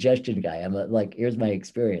not a suggestion guy. I'm like, here's my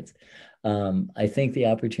experience. I think the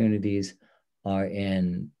opportunities are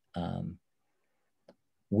in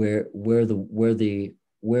where we're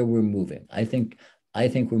moving. I think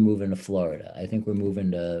we're moving to Florida. I think we're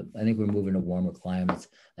moving to warmer climates.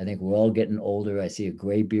 I think we're all getting older. I see a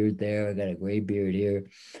gray beard there. I got a gray beard here.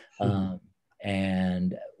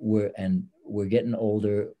 And we're getting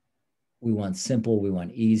older. We want simple, we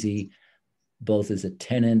want easy, both as a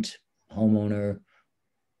tenant, homeowner,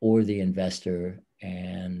 or the investor.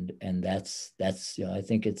 And that's I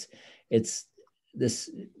think it's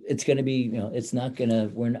going to be, it's not going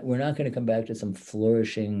to, we're not going to come back to some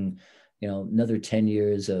flourishing, another 10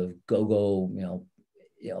 years of go,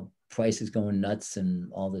 prices going nuts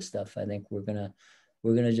and all this stuff. I think we're going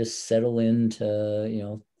to just settle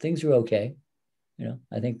into, things are okay.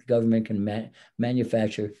 I think the government can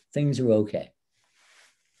manufacture, things are okay.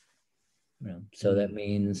 So that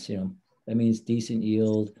means, decent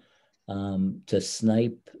yield, to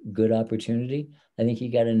snipe good opportunity. I think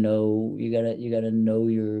you got to know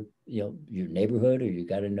your neighborhood, or you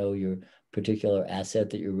got to know your particular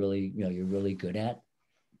asset that you're really good at.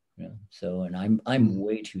 So, and I'm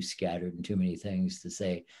way too scattered in too many things to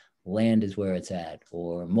say land is where it's at,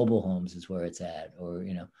 or mobile homes is where it's at, or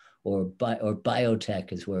or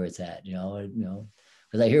biotech is where it's at,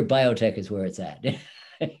 because I hear biotech is where it's at.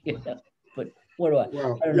 But what do I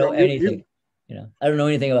don't know anything. I don't know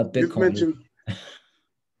anything about Bitcoin.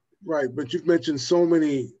 But you've mentioned so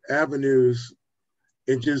many avenues.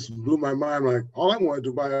 It just blew my mind. Like, all I wanted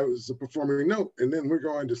to buy was a performing note, and then we're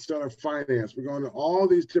going to seller finance. We're going to all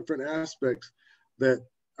these different aspects that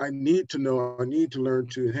I need to know. I need to learn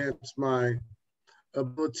to enhance my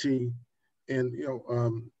ability and,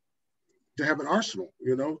 to have an arsenal,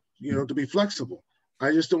 to be flexible.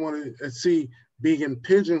 I just don't want to see being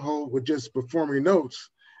pigeonholed with just performing notes.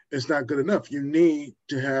 It's not good enough. You need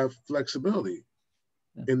to have flexibility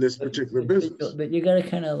in this particular business. But you got to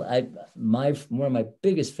kind of, one of my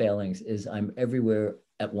biggest failings is I'm everywhere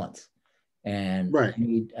at once. And right.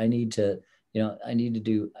 I need to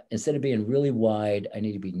do, instead of being really wide, I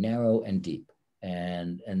need to be narrow and deep.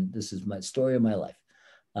 And this is my story of my life.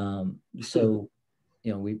 So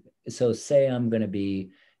say I'm going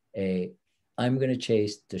to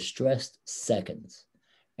chase distressed seconds,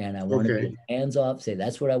 and I want to be hands off, say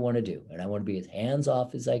that's what I want to do. And I want to be as hands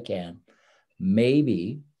off as I can.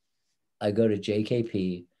 Maybe I go to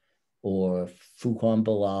JKP or Fuquan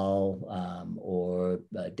Bilal or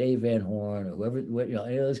Dave Van Horn or whoever,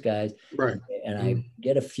 any of those guys. Right. And I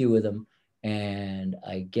get a few of them, and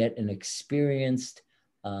I get an experienced,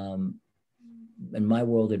 in my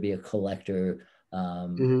world, it'd be a collector.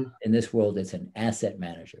 In this world, it's an asset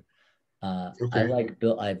manager. I like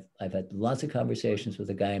Bill. I've had lots of conversations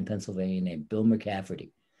with a guy in Pennsylvania named Bill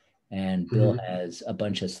McCafferty, and Bill has a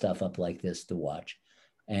bunch of stuff up like this to watch.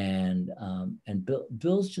 And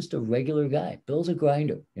Bill's just a regular guy. Bill's a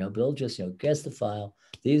grinder. Bill just gets the file.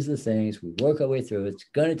 These are the things, we work our way through. It's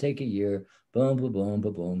gonna take a year. Boom, boom, boom,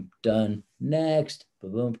 boom, boom, done. Next,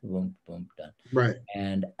 boom, boom, boom, boom, done. Right.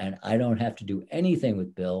 And I don't have to do anything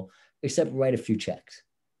with Bill except write a few checks.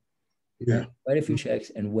 Yeah. Write a few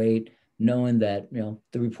checks and wait, knowing that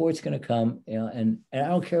the report's going to come. And I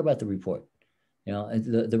don't care about the report.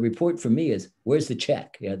 The report for me is, where's the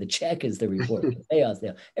check? The check is the report. The payoff.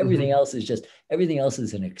 Everything else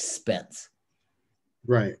is an expense.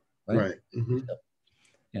 Right. Right.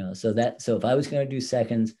 So if I was going to do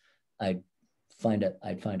seconds, I'd find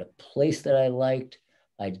a place that I liked.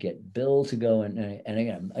 I'd get Bill to go and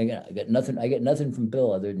again, I get nothing from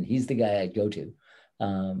Bill other than he's the guy I'd go to.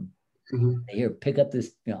 Here, pick up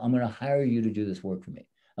this. I'm going to hire you to do this work for me.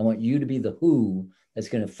 I want you to be the who that's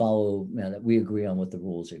going to follow. That we agree on what the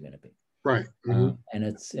rules are going to be. Right. And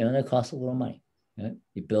it's that costs a little money. Right?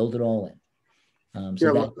 You build it all in.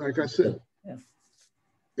 Like I said.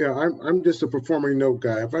 I'm just a performing note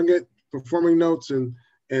guy. If I get performing notes and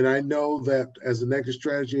I know that as an exit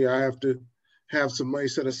strategy, I have to have some money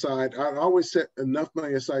set aside. I always set enough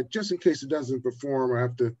money aside just in case it doesn't perform. I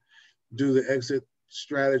have to do the exit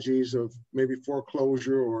strategies of maybe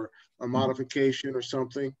foreclosure or a modification or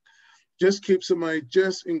something. Just keep some money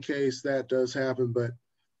just in case that does happen. But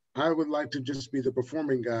I would like to just be the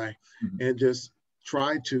performing guy and just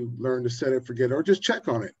try to learn to set it, forget it, or just check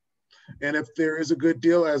on it. And if there is a good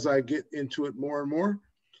deal as I get into it more and more,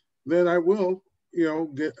 then I will,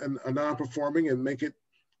 get a non-performing and make it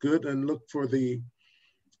good and look for the,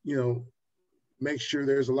 make sure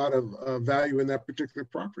there's a lot of value in that particular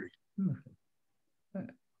property.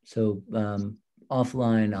 So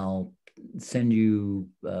offline, I'll send you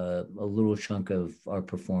a little chunk of our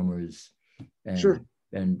performers, and sure.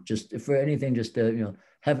 And just for anything, just to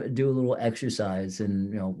do a little exercise,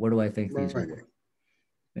 and what do I think these will work?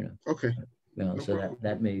 Okay. No so problem.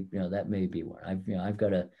 that may be one. I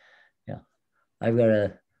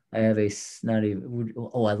have a not even.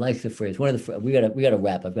 Oh, I like the phrase. One of the we got to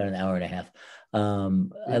wrap. I've got an hour and a half.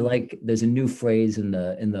 I like. There's a new phrase in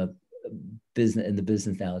the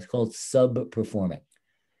business now. It's called sub-performing.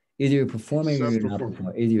 Either you're performing or you're not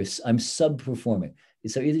performing. I'm sub-performing.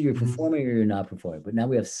 So either you're performing or you're not performing. But now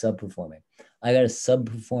we have sub-performing. I got a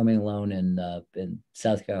sub-performing loan in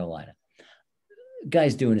South Carolina.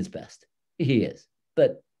 Guy's doing his best. He is,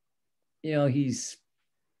 but it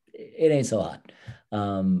ain't so hot.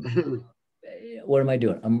 What am I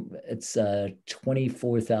doing? It's a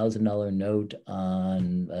 $24,000 note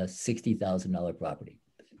on a $60,000 property.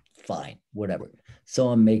 Fine, whatever. So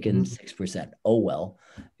I'm making 6%. Oh well,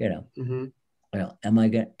 am I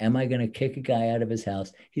gonna kick a guy out of his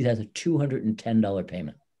house? He has a $210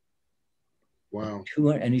 payment. Wow.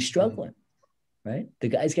 And he's struggling, right? The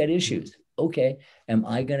guy's got issues. Okay, am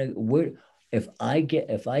I gonna if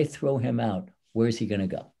I throw him out, where's he gonna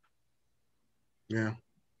go? Yeah.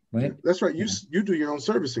 Right. That's right. You do your own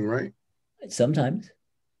servicing, right? Sometimes.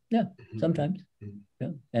 Yeah. Sometimes.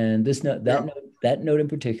 Yeah. And that note in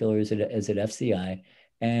particular is at FCI,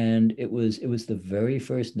 and it was the very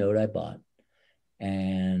first note I bought,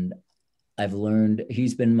 and I've learned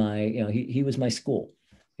he's been my he was my school.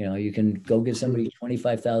 You can go give somebody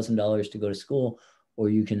 $25,000 to go to school, or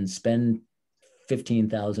you can spend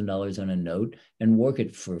 $15,000 on a note and work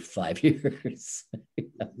it for 5 years.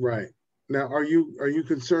 Right. Now, are you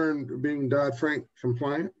concerned being Dodd-Frank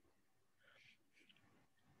compliant?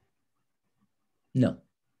 No.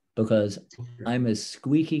 because Okay. I'm as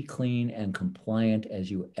squeaky clean and compliant as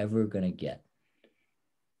you're ever going to get.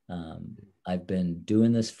 I've been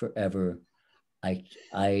doing this forever. I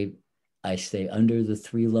stay under the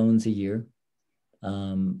 3 loans a year.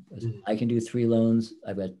 I can do 3 loans.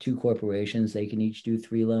 I've got 2 corporations. They can each do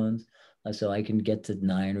 3 loans. So I can get to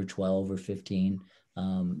 9 or 12 or 15,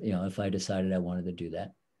 if I decided I wanted to do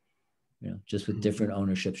that, just with different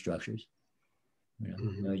ownership structures.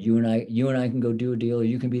 You and I can go do a deal, or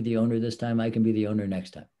you can be the owner this time. I can be the owner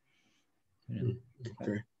next time.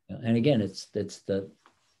 Okay. And again, it's the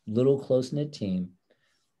little close-knit team.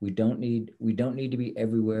 We don't need to be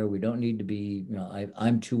everywhere. We don't need to be,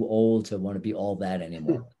 I'm too old to want to be all that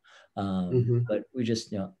anymore. But we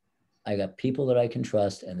just, I got people that I can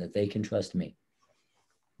trust and that they can trust me.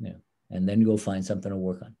 And then go find something to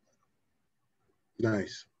work on.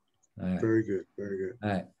 Nice. All right. Very good. Very good. All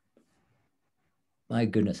right. My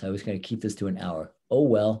goodness, I was going to keep this to an hour. Oh,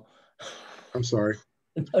 well. I'm sorry.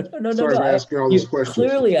 No. Sorry for asking all these questions.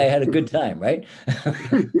 Clearly, I had a good time, right?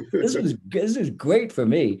 This is great for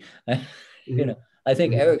me. I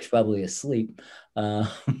think Eric's probably asleep. Yeah.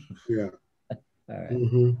 All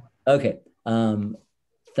right. Okay.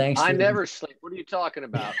 Thanks. I never sleep. What are you talking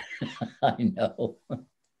about? I know. All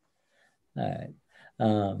right.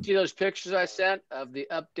 See those pictures I sent of the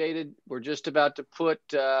updated? We're just about to put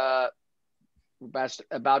the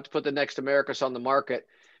next Americas on the market.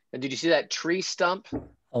 And did you see that tree stump?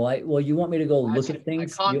 Oh, you want me to go look at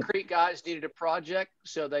things? My concrete guys needed a project,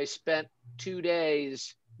 so they spent 2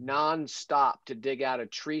 days nonstop to dig out a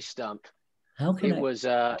tree stump. How can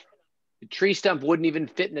the tree stump wouldn't even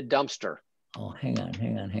fit in a dumpster. Oh, hang on.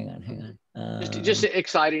 Just an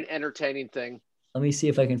exciting, entertaining thing. Let me see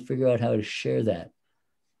if I can figure out how to share that.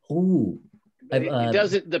 Oh, it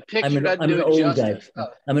doesn't. The picture doesn't I'm do an it old justice. guy.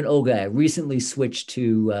 I'm an old guy. I recently switched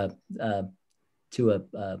to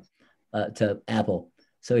Apple.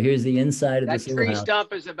 So here's the inside of that this little tree house.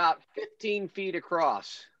 stump is about 15 feet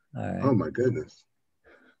across. All right. Oh my goodness.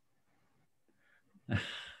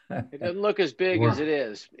 It doesn't look as big as it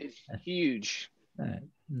is. It's huge. All right.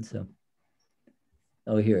 And so,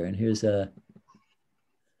 here's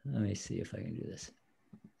let me see if I can do this.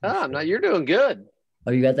 No, you're doing good.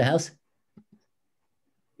 Oh, you got the house?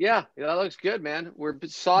 Yeah, that looks good, man.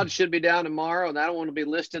 Sod should be down tomorrow, and I don't want to be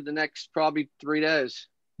listed the next probably 3 days.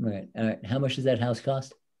 Right. All right. How much does that house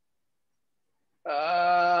cost?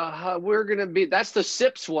 We're gonna be. That's the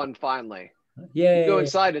SIPS one finally. Yeah. You go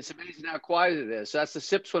inside. It's amazing how quiet it is. So that's the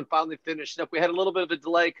SIPS one finally finished up. We had a little bit of a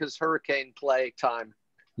delay because hurricane play time.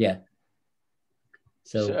 Yeah.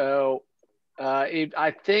 So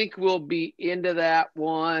I think we'll be into that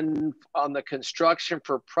one on the construction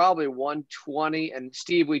for probably 120. And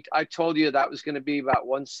Steve, I told you that was going to be about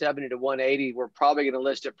 170 to 180. We're probably going to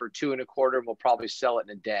list it for 2.25, and we'll probably sell it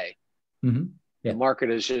in a day. Mm-hmm. Yeah. The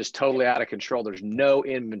market is just totally out of control. There's no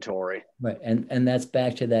inventory. Right. And that's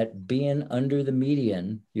back to that being under the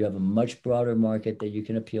median. You have a much broader market that you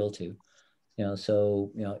can appeal to.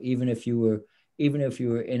 So even if you were in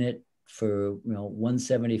it for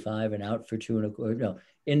 175 and out for 2.25,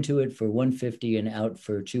 into it for 150 and out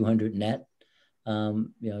for 200 net.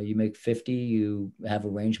 You make 50. You have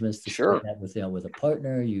arrangements to sure that with a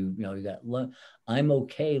partner. You got. I'm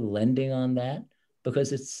okay lending on that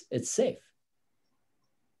because it's safe.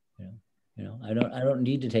 I don't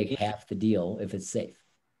need to take half the deal if it's safe.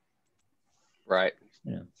 Right.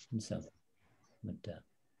 And so, but there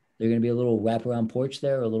going to be a little wraparound porch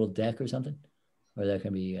there, or a little deck or something. Or that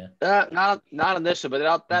can be not on this one,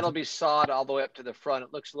 but that'll be sod all the way up to the front.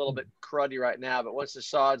 It looks a little bit cruddy right now, but once the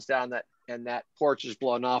sod's down and that porch is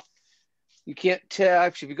blown off, you can't tell.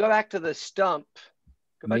 Actually, if you go back to the stump,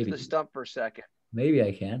 to the stump for a second. Maybe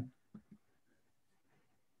I can.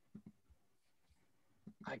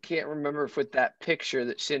 I can't remember if with that picture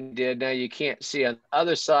that Cindy did. Now you can't see on the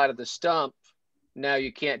other side of the stump. Now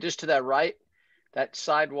you can't. Just to that right, that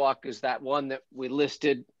sidewalk is that one that we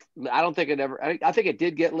listed. I don't think it ever, I think it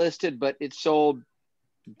did get listed, but it sold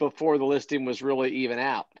before the listing was really even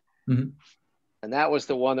out. Mm-hmm. And that was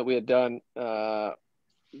the one that we had done. That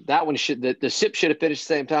one the SIP should have finished at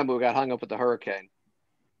the same time, but we got hung up with the hurricane.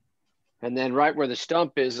 And then right where the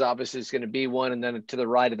stump is, obviously it's going to be one. And then to the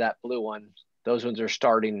right of that blue one, those ones are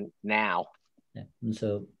starting now. Yeah. And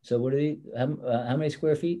so what are how many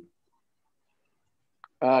square feet?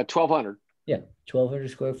 1,200. Yeah.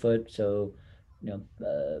 1,200 square foot. So,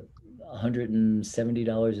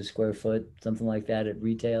 $170 a square foot, something like that at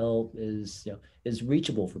retail is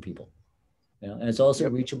reachable for people, and it's also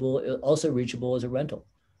reachable as a rental.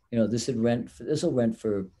 This will rent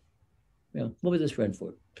for, what would this rent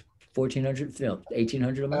for? 1,400,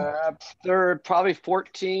 1,800 a month? They're probably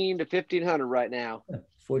 14 to 1,500 right now.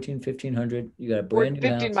 14, 1,500. You got a brand new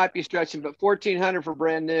 15 house. might be stretching, but 1,400 for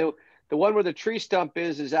brand new. The one where the tree stump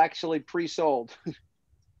is actually pre-sold.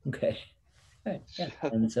 Okay. Right. Yeah.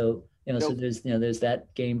 And so, so there's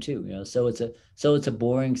that game too, so it's a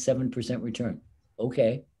boring 7% return.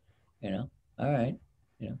 Okay. All right.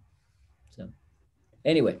 So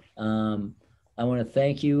anyway, I want to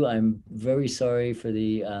thank you. I'm very sorry for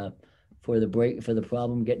the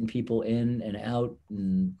problem getting people in and out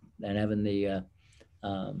and having the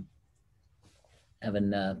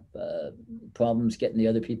problems getting the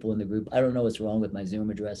other people in the group. I don't know what's wrong with my Zoom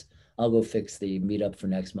address. I'll go fix the meetup for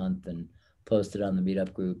next month and post it on the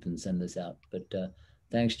meetup group and send this out. But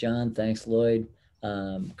thanks, John. Thanks, Lloyd.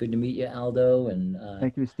 Good to meet you, Aldo. And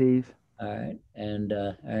thank you, Steve. All right. And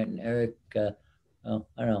and Eric, I don't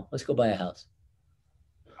know. Let's go buy a house.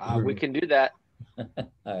 We can do that. All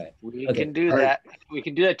right. We can do that. We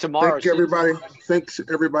can do that tomorrow. Thank you, everybody. Thanks,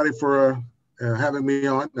 everybody, for having me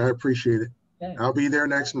on. I appreciate it. Yeah. I'll be there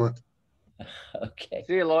next month. Okay.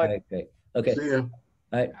 See you, Lloyd. All right, great. Okay. See ya.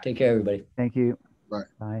 All right. Take care, everybody. Thank you. Bye.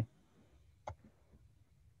 Bye.